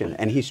election,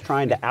 and he's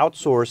trying to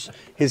outsource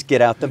his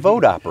get out the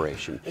vote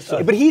operation.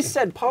 But he's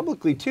said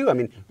publicly too. I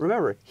mean,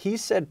 remember, he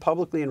said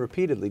publicly and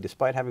repeatedly,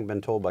 despite having been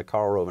told by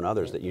Karl Rove and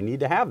others that you need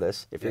to have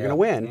this if you're going to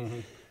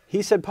win.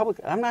 He said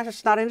publicly, I'm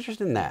just not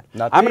interested in that.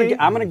 I'm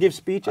going to give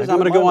speeches. I'm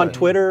going to go on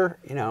Twitter.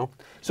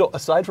 So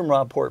aside from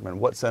Rob Portman,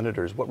 what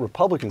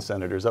Republican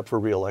senators up for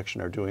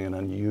re-election are doing an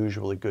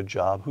unusually good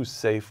job? Who's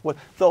safe? What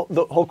the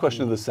whole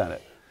question of the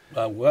Senate?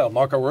 Well,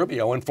 Marco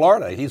Rubio in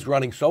Florida, he's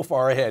running so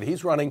far ahead.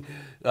 He's running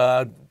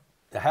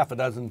half a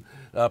dozen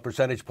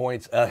percentage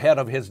points ahead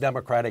of his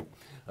Democratic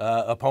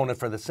opponent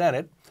for the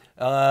Senate,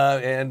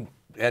 and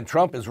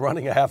Trump is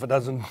running a half a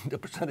dozen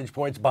percentage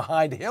points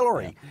behind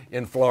Hillary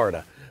in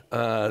Florida.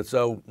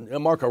 So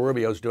Marco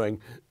Rubio's doing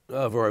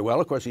very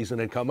well. Of course, he's an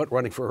incumbent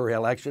running for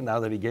re-election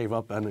now that he gave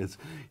up on his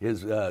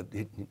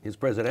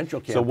presidential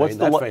campaign.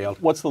 So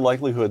failed. What's the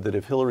likelihood that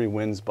if Hillary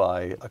wins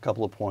by a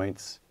couple of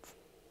points,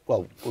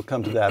 well, we'll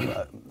come to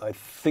that. I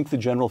think the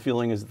general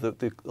feeling is that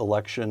the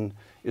election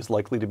is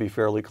likely to be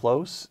fairly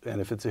close.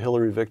 And if it's a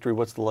Hillary victory,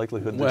 what's the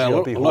likelihood that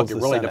GOP holds the Senate?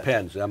 It really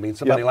depends. I mean,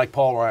 somebody like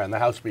Paul Ryan, the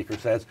House Speaker,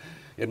 says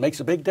it makes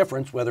a big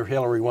difference whether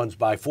Hillary wins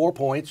by 4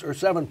 points or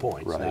 7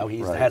 points. Now he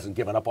hasn't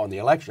given up on the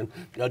election,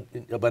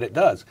 but it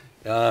does.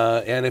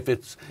 And if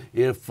it's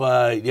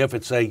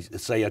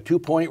say a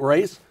 2-point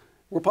race,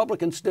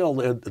 Republicans still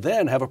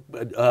then have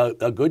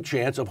a good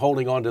chance of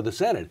holding on to the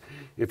Senate.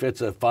 If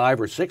it's a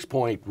 5 or 6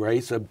 point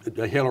race,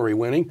 a Hillary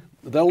winning,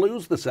 they'll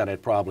lose the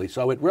Senate probably.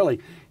 So it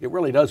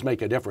really does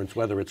make a difference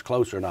whether it's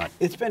close or not.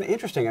 It's been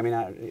interesting. I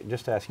mean,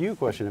 just to ask you a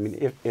question. I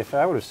mean, if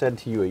I would have said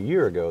to you a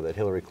year ago that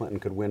Hillary Clinton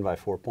could win by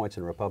 4 points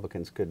and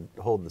Republicans could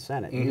hold the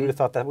Senate, you would have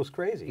thought that was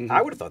crazy.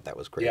 I would have thought that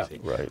was crazy.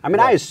 Yeah. Right. I mean,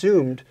 I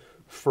assumed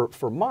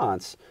for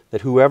months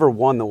that whoever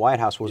won the White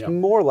House was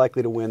more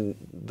likely to win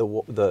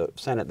the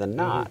Senate than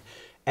not.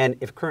 And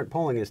if current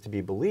polling is to be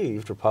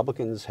believed,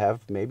 Republicans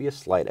have maybe a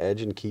slight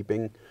edge in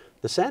keeping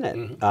the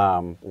Senate,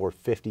 or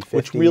 50-50.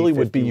 Which really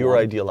would be your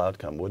 51. ideal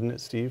outcome, wouldn't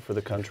it, Steve, for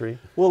the country?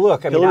 Well,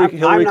 look, I mean,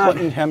 Hillary I'm not,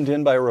 Clinton hemmed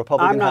in by a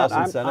Republican House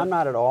and Senate? I'm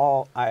not at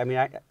all. I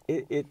mean,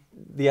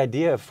 the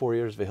idea of 4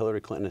 years of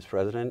Hillary Clinton as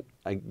president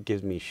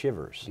gives me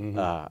shivers.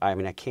 I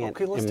mean, I can't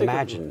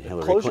imagine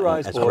Hillary Clinton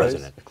as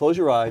president. Close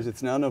your eyes.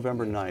 It's now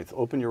November 9th.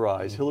 Open your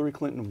eyes. Hillary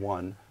Clinton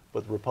won,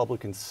 but the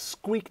Republicans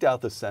squeaked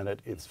out the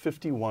Senate. It's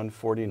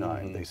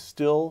 51-49. They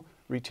still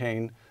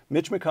retain.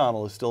 Mitch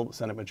McConnell is still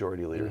Senate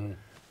Majority Leader.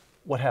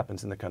 What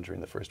happens in the country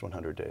in the first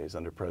 100 days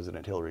under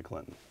President Hillary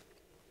Clinton?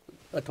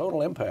 A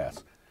total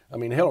impasse. I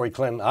mean, Hillary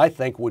Clinton, I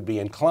think, would be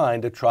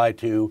inclined to try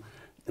to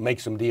make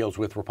some deals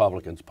with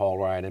Republicans, Paul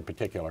Ryan in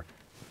particular.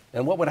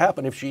 And what would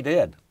happen if she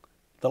did?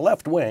 The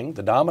left wing,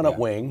 the dominant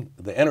wing,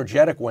 the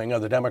energetic wing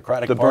of the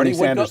Democratic Party, the Bernie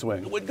Sanders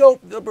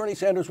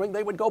wing,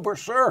 they would go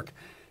berserk.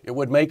 It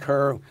would make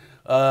her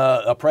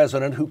a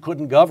president who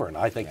couldn't govern.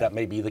 I think that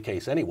may be the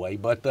case anyway,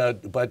 but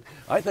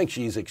I think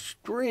she's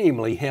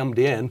extremely hemmed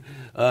in,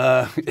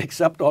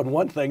 except on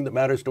one thing that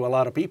matters to a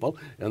lot of people,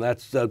 and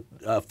that's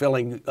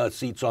filling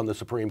seats on the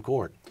Supreme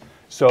Court.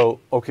 So,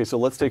 okay, so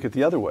let's take it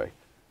the other way.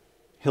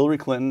 Hillary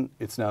Clinton,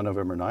 it's now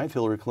November 9th,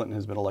 Hillary Clinton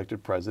has been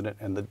elected president,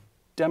 and the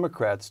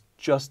Democrats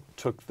just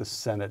took the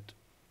Senate.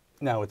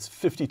 Now it's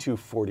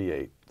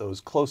 52-48.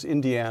 Those close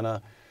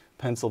Indiana,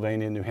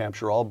 Pennsylvania, New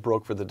Hampshire all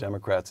broke for the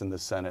Democrats in the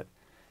Senate.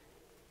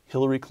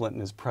 Hillary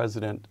Clinton is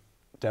president,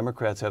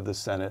 Democrats have the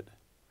Senate,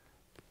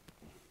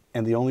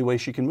 and the only way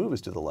she can move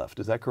is to the left.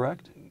 Is that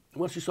correct?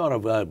 Well, she sort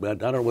of, I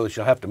don't know whether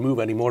she'll have to move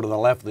any more to the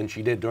left than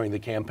she did during the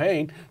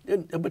campaign,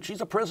 but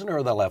she's a prisoner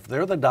of the left.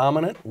 They're the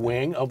dominant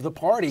wing of the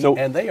party,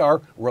 and they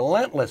are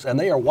relentless, and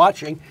they are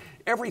watching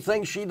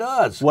everything she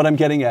does. What I'm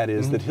getting at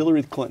is that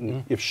Hillary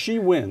Clinton, if she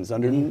wins,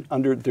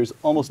 under there's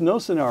almost no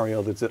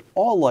scenario that's at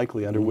all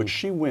likely under which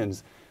she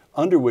wins,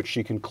 under which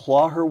she can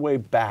claw her way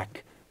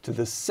back to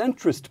the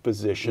centrist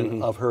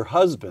position of her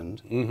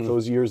husband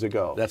those years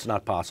ago. That's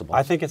not possible.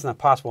 I think it's not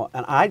possible.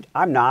 And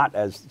I'm not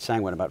as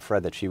sanguine about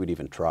Fred that she would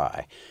even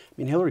try. I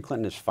mean, Hillary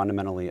Clinton is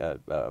fundamentally a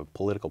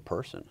political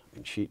person.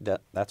 I mean,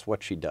 that's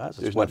what she does.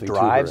 It's what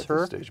drives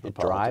her. It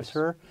drives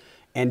her.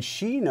 And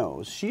she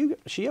knows,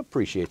 she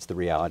appreciates the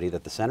reality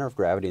that the center of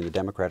gravity in the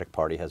Democratic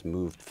Party has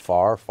moved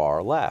far,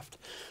 far left.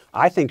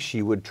 I think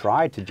she would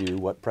try to do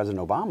what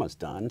President Obama's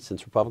done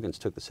since Republicans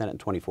took the Senate in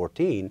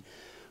 2014,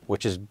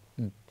 which is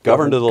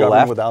govern to the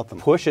left, without them.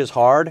 push as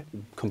hard,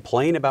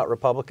 complain about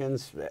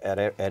Republicans at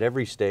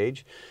every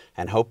stage,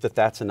 and hope that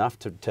that's enough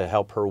to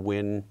help her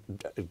win,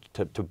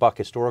 to buck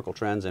historical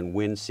trends and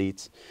win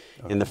seats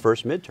in the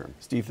first midterm.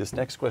 Steve, this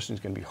next question is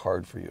going to be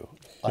hard for you.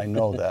 I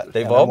know that.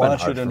 They've all been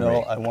hard for me.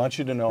 I want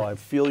you to know, I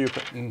feel your...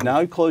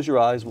 Now you close your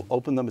eyes, we'll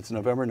open them. It's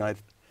November 9th.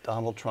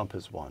 Donald Trump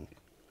has won.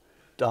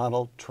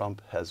 Donald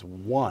Trump has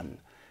won.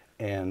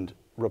 And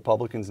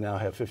Republicans now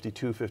have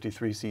 52,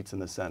 53 seats in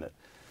the Senate.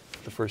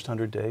 The first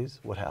 100 days,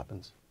 what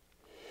happens?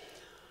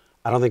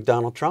 I don't think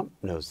Donald Trump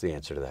knows the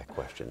answer to that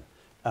question.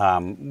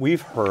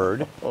 We've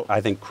heard,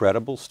 I think,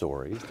 credible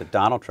stories that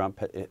Donald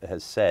Trump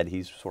has said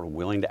he's sort of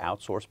willing to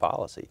outsource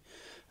policy.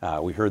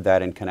 We heard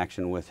that in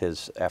connection with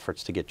his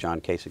efforts to get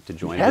John Kasich to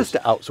join He has to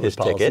outsource his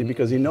policy ticket.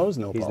 because he knows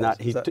no He's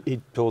policy. not.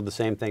 He told the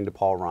same thing to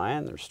Paul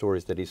Ryan. There's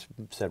stories that he's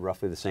said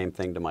roughly the same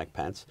thing to Mike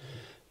Pence.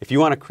 If you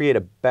want to create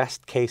a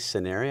best case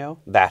scenario,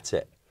 that's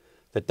it.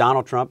 That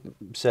Donald Trump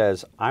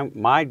says,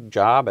 my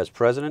job as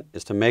president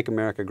is to make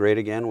America great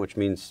again, which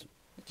means,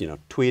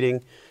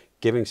 tweeting,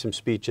 giving some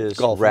speeches,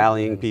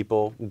 rallying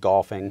people,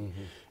 golfing.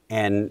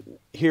 And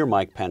here,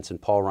 Mike Pence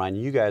and Paul Ryan,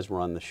 you guys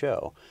run the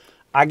show.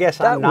 I guess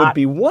that would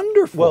be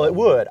wonderful. Well, it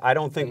would. I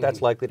don't think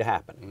that's likely to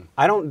happen.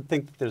 I don't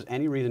think that there's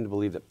any reason to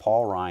believe that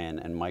Paul Ryan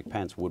and Mike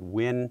Pence would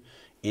win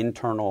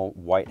internal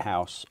White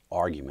House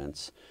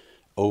arguments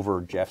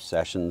over Jeff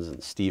Sessions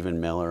and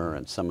Stephen Miller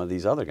and some of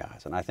these other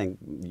guys. And I think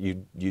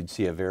you'd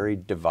see a very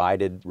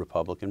divided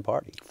Republican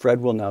Party. Fred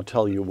will now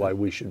tell you why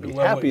we should be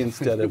happy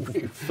instead of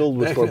filled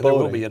with foreboding. There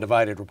will be a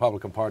divided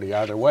Republican Party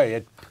either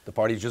way. The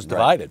party's just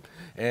divided.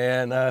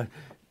 And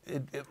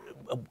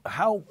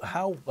how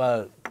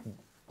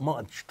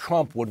much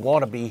Trump would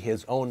want to be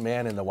his own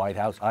man in the White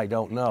House, I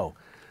don't know.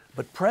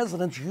 But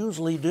presidents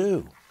usually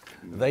do.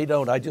 They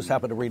don't. I just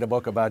happened to read a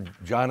book about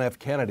John F.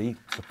 Kennedy,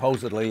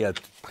 supposedly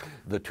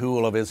the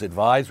tool of his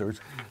advisors,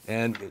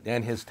 and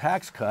his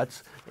tax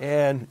cuts.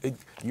 And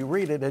you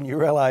read it and you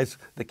realize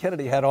that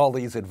Kennedy had all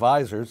these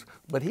advisors,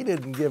 but he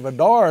didn't give a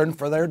darn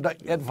for their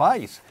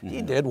advice.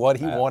 He did what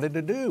he wanted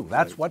to do.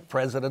 That's what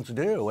presidents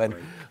do. And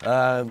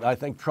I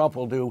think Trump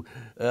will do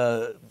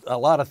a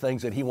lot of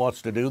things that he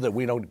wants to do that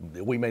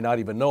we may not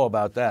even know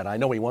about that. I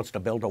know he wants to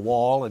build a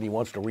wall and he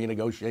wants to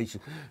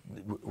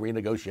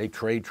renegotiate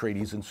trade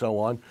treaties and so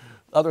on.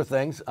 Other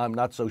things, I'm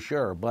not so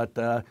sure. But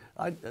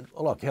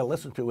look, he'll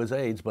listen to his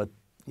aides, but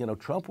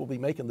Trump will be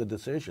making the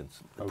decisions.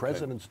 The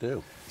presidents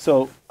do.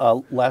 So,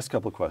 last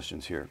couple of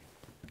questions here.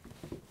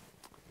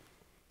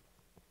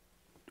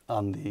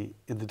 In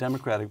the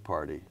Democratic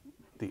Party,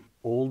 the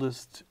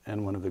oldest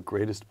and one of the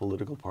greatest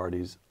political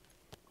parties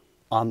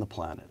on the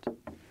planet,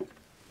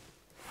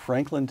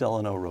 Franklin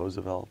Delano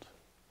Roosevelt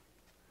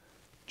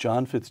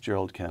John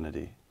Fitzgerald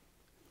Kennedy.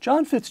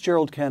 John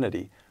Fitzgerald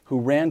Kennedy, who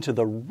ran to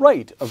the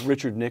right of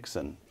Richard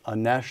Nixon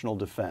on national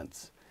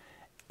defense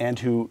and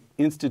who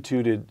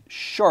instituted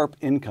sharp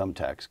income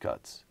tax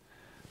cuts.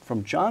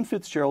 From John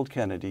Fitzgerald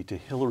Kennedy to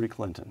Hillary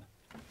Clinton.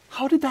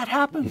 How did that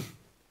happen?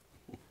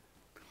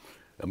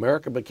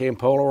 America became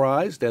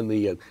polarized, and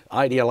the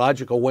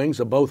ideological wings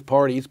of both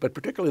parties, but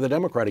particularly the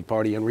Democratic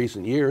Party in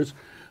recent years,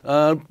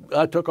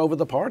 took over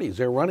the parties.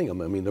 They're running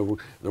them. I mean,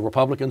 the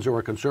Republicans are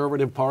a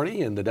conservative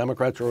party, and the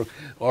Democrats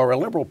are a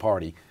liberal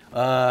party.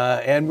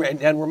 And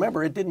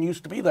remember, it didn't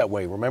used to be that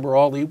way. Remember,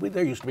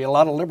 there used to be a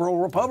lot of liberal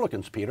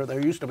Republicans, Peter. There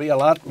used to be a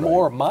lot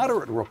more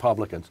moderate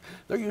Republicans.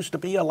 There used to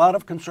be a lot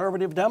of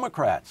conservative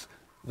Democrats.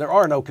 There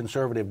are no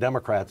conservative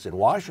Democrats in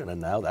Washington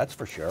now, that's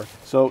for sure.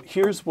 So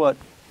here's what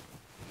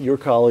your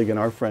colleague and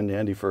our friend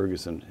Andy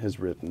Ferguson has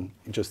written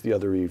just the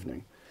other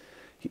evening.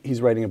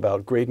 He's writing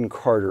about Graydon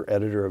Carter,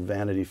 editor of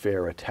Vanity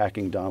Fair,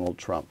 attacking Donald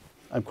Trump.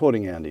 I'm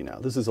quoting Andy now.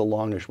 This is a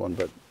longish one,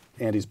 but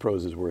Andy's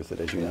prose is worth it,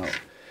 as you know.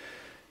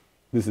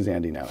 This is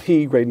Andy now.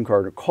 He, Graydon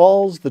Carter,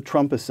 calls the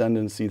Trump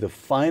ascendancy the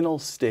final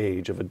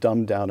stage of a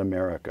dumbed-down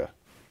America.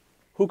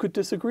 Who could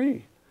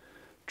disagree?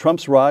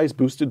 Trump's rise,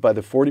 boosted by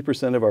the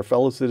 40% of our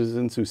fellow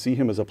citizens who see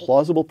him as a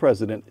plausible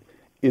president,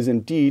 is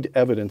indeed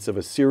evidence of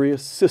a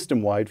serious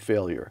system-wide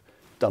failure.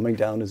 Dumbing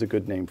down is a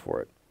good name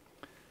for it.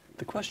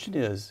 The question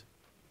is,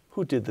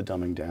 who did the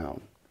dumbing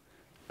down?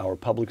 Our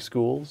public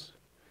schools,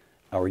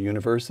 our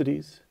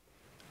universities,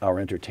 our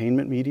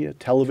entertainment media,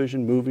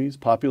 television, movies,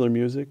 popular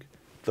music,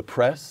 the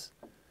press,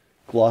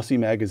 glossy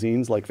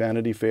magazines like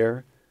Vanity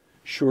Fair.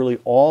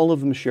 Surely all of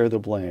them share the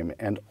blame,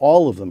 and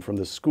all of them, from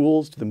the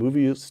schools to the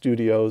movie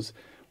studios,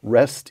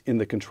 rest in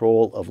the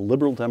control of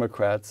liberal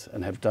Democrats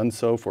and have done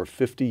so for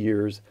 50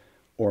 years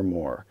or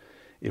more.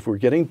 If we're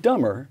getting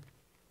dumber,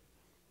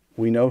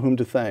 we know whom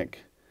to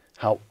thank.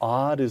 How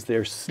odd is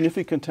their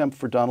sniffy contempt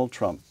for Donald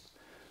Trump,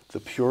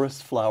 the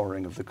purest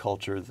flowering of the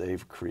culture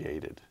they've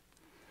created.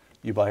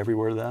 You buy every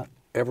word of that?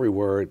 Every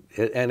word,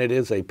 and it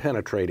is a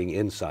penetrating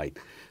insight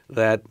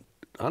that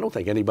I don't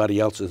think anybody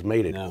else has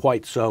made it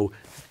quite so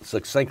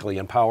succinctly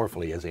and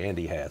powerfully as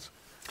Andy has.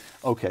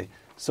 Okay,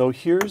 so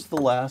here's the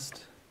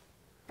last,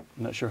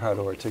 I'm not sure how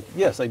to articulate,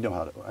 yes, I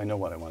know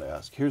what I want to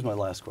ask. Here's my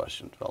last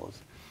question, fellas.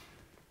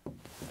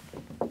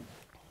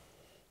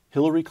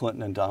 Hillary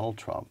Clinton and Donald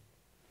Trump,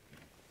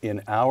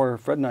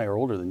 Fred and I are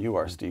older than you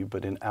are, Steve,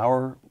 but in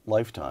our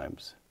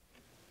lifetimes,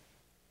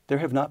 there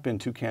have not been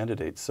two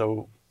candidates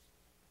so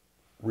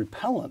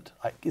repellent.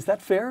 Is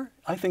that fair?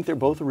 I think they're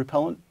both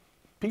repellent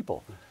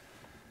people.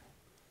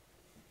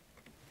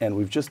 And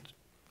we've just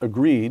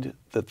agreed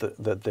that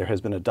there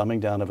has been a dumbing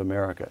down of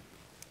America.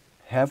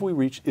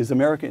 Is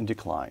America in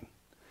decline?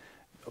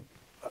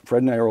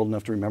 Fred and I are old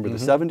enough to remember the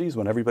 70s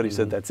when everybody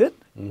said, that's it,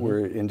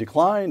 we're in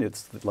decline,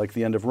 it's like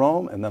the end of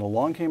Rome. And then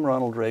along came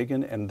Ronald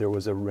Reagan and there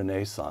was a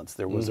renaissance,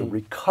 there was a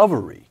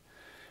recovery.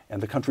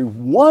 And the country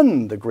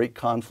won the great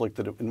conflict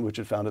in which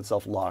it found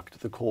itself locked,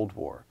 the Cold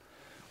War.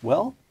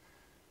 Well,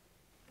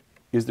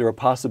 is there a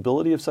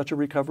possibility of such a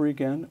recovery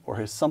again? Or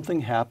has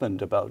something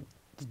happened about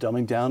the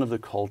dumbing down of the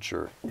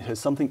culture? Has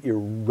something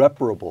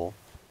irreparable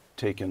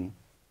taken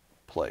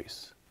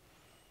place?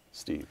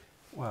 Steve.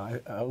 Well,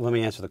 let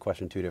me answer the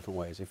question two different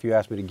ways. If you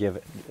ask me to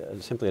give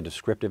simply a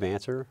descriptive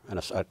answer and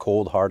a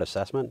cold, hard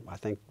assessment, I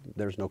think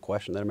there's no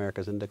question that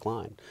America's in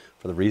decline.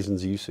 For the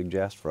reasons you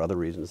suggest, for other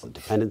reasons, the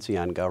dependency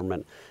on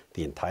government,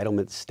 the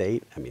entitlement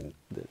state, I mean,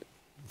 the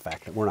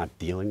fact that we're not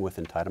dealing with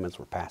entitlements,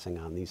 we're passing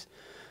on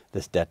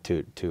this debt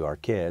to our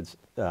kids.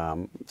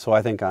 So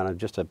I think on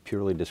just a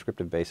purely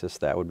descriptive basis,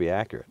 that would be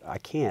accurate. I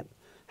can't,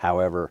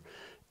 however,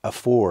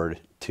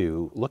 afford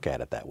to look at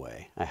it that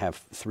way. I have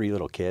 3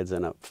 little kids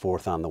and a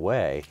 4th on the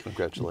way.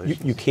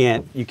 Congratulations. You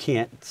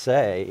can't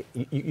say,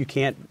 you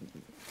can't,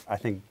 I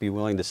think, be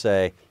willing to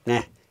say,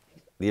 nah,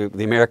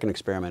 the American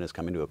experiment is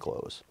coming to a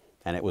close.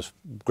 And it was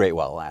great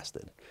while it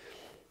lasted.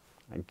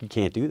 You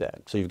can't do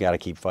that. So you've got to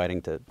keep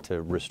fighting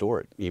to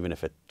restore it, even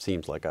if it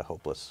seems like a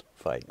hopeless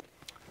fight.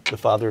 The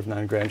father of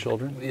 9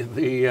 grandchildren?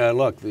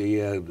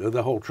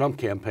 The whole Trump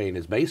campaign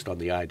is based on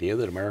the idea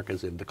that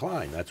America's in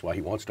decline. That's why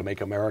he wants to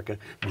make America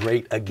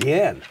great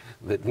again.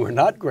 That we're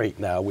not great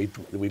now.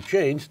 We've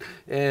changed,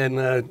 and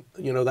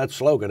that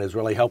slogan has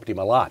really helped him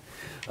a lot.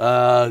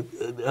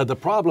 The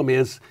problem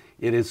is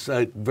it is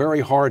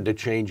very hard to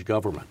change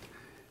government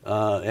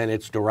and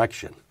its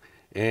direction.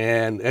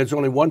 And there's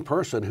only one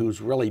person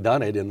who's really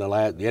done it in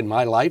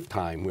my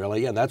lifetime,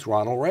 really, and that's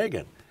Ronald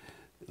Reagan.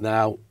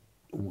 Now.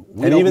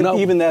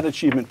 Even that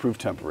achievement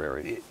proved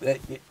temporary.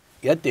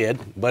 It did,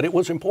 but it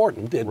was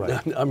important.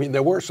 Right. I mean,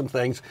 there were some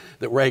things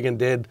that Reagan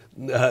did,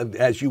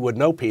 as you would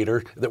know,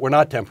 Peter, that were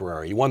not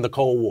temporary. He won the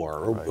Cold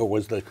War, or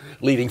was the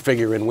leading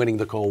figure in winning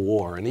the Cold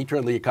War, and he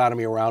turned the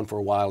economy around for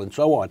a while, and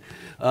so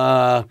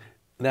on.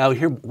 Now,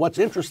 here, what's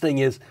interesting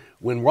is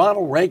when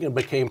Ronald Reagan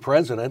became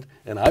president,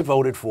 and I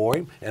voted for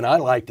him, and I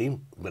liked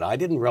him, but I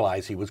didn't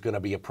realize he was going to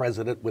be a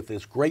president with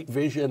this great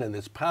vision and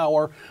this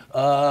power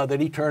that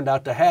he turned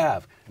out to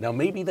have. Now,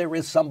 maybe there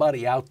is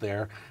somebody out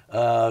there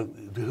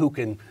who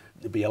can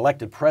be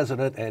elected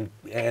president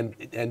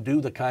and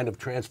do the kind of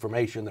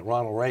transformation that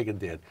Ronald Reagan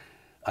did.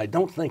 I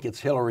don't think it's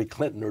Hillary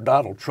Clinton or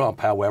Donald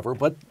Trump, however,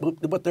 but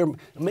there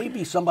may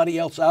be somebody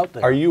else out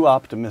there. Are you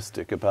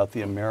optimistic about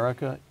the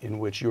America in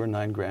which your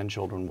 9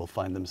 grandchildren will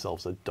find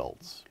themselves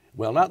adults?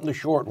 Well, not in the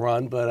short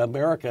run, but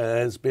America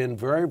has been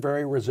very,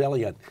 very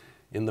resilient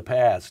in the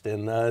past,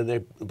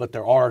 but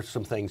there are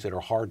some things that are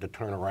hard to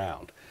turn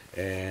around.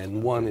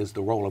 And one is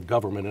the role of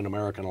government in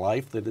American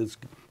life that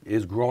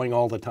is growing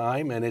all the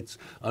time, and it's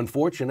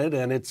unfortunate,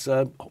 and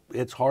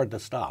it's hard to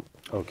stop.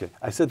 Okay,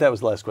 I said that was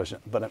the last question,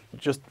 but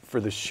just for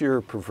the sheer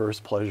perverse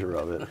pleasure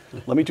of it,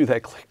 let me do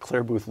that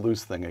Claire Booth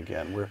Luce thing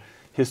again, where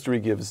history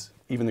gives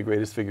even the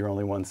greatest figure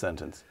only one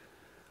sentence.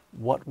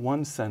 What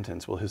one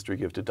sentence will history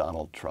give to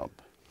Donald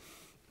Trump?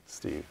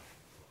 Steve.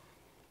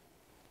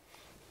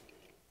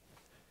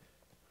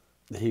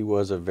 He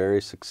was a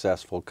very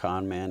successful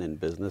con man in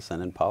business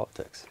and in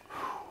politics.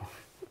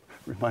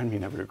 Remind me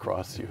never to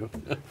cross you,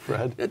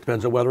 Fred. It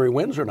depends on whether he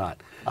wins or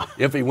not.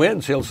 If he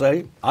wins, he'll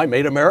say, I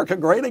made America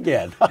great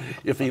again.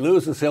 If he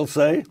loses, he'll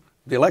say,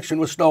 the election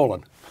was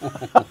stolen.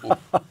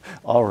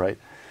 All right.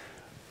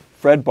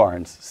 Fred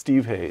Barnes,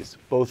 Steve Hayes,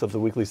 both of the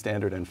Weekly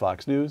Standard and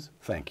Fox News,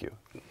 thank you.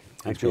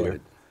 Thanks, Enjoyed Peter.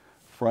 it.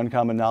 For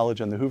Uncommon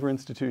Knowledge and the Hoover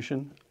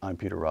Institution, I'm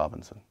Peter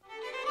Robinson.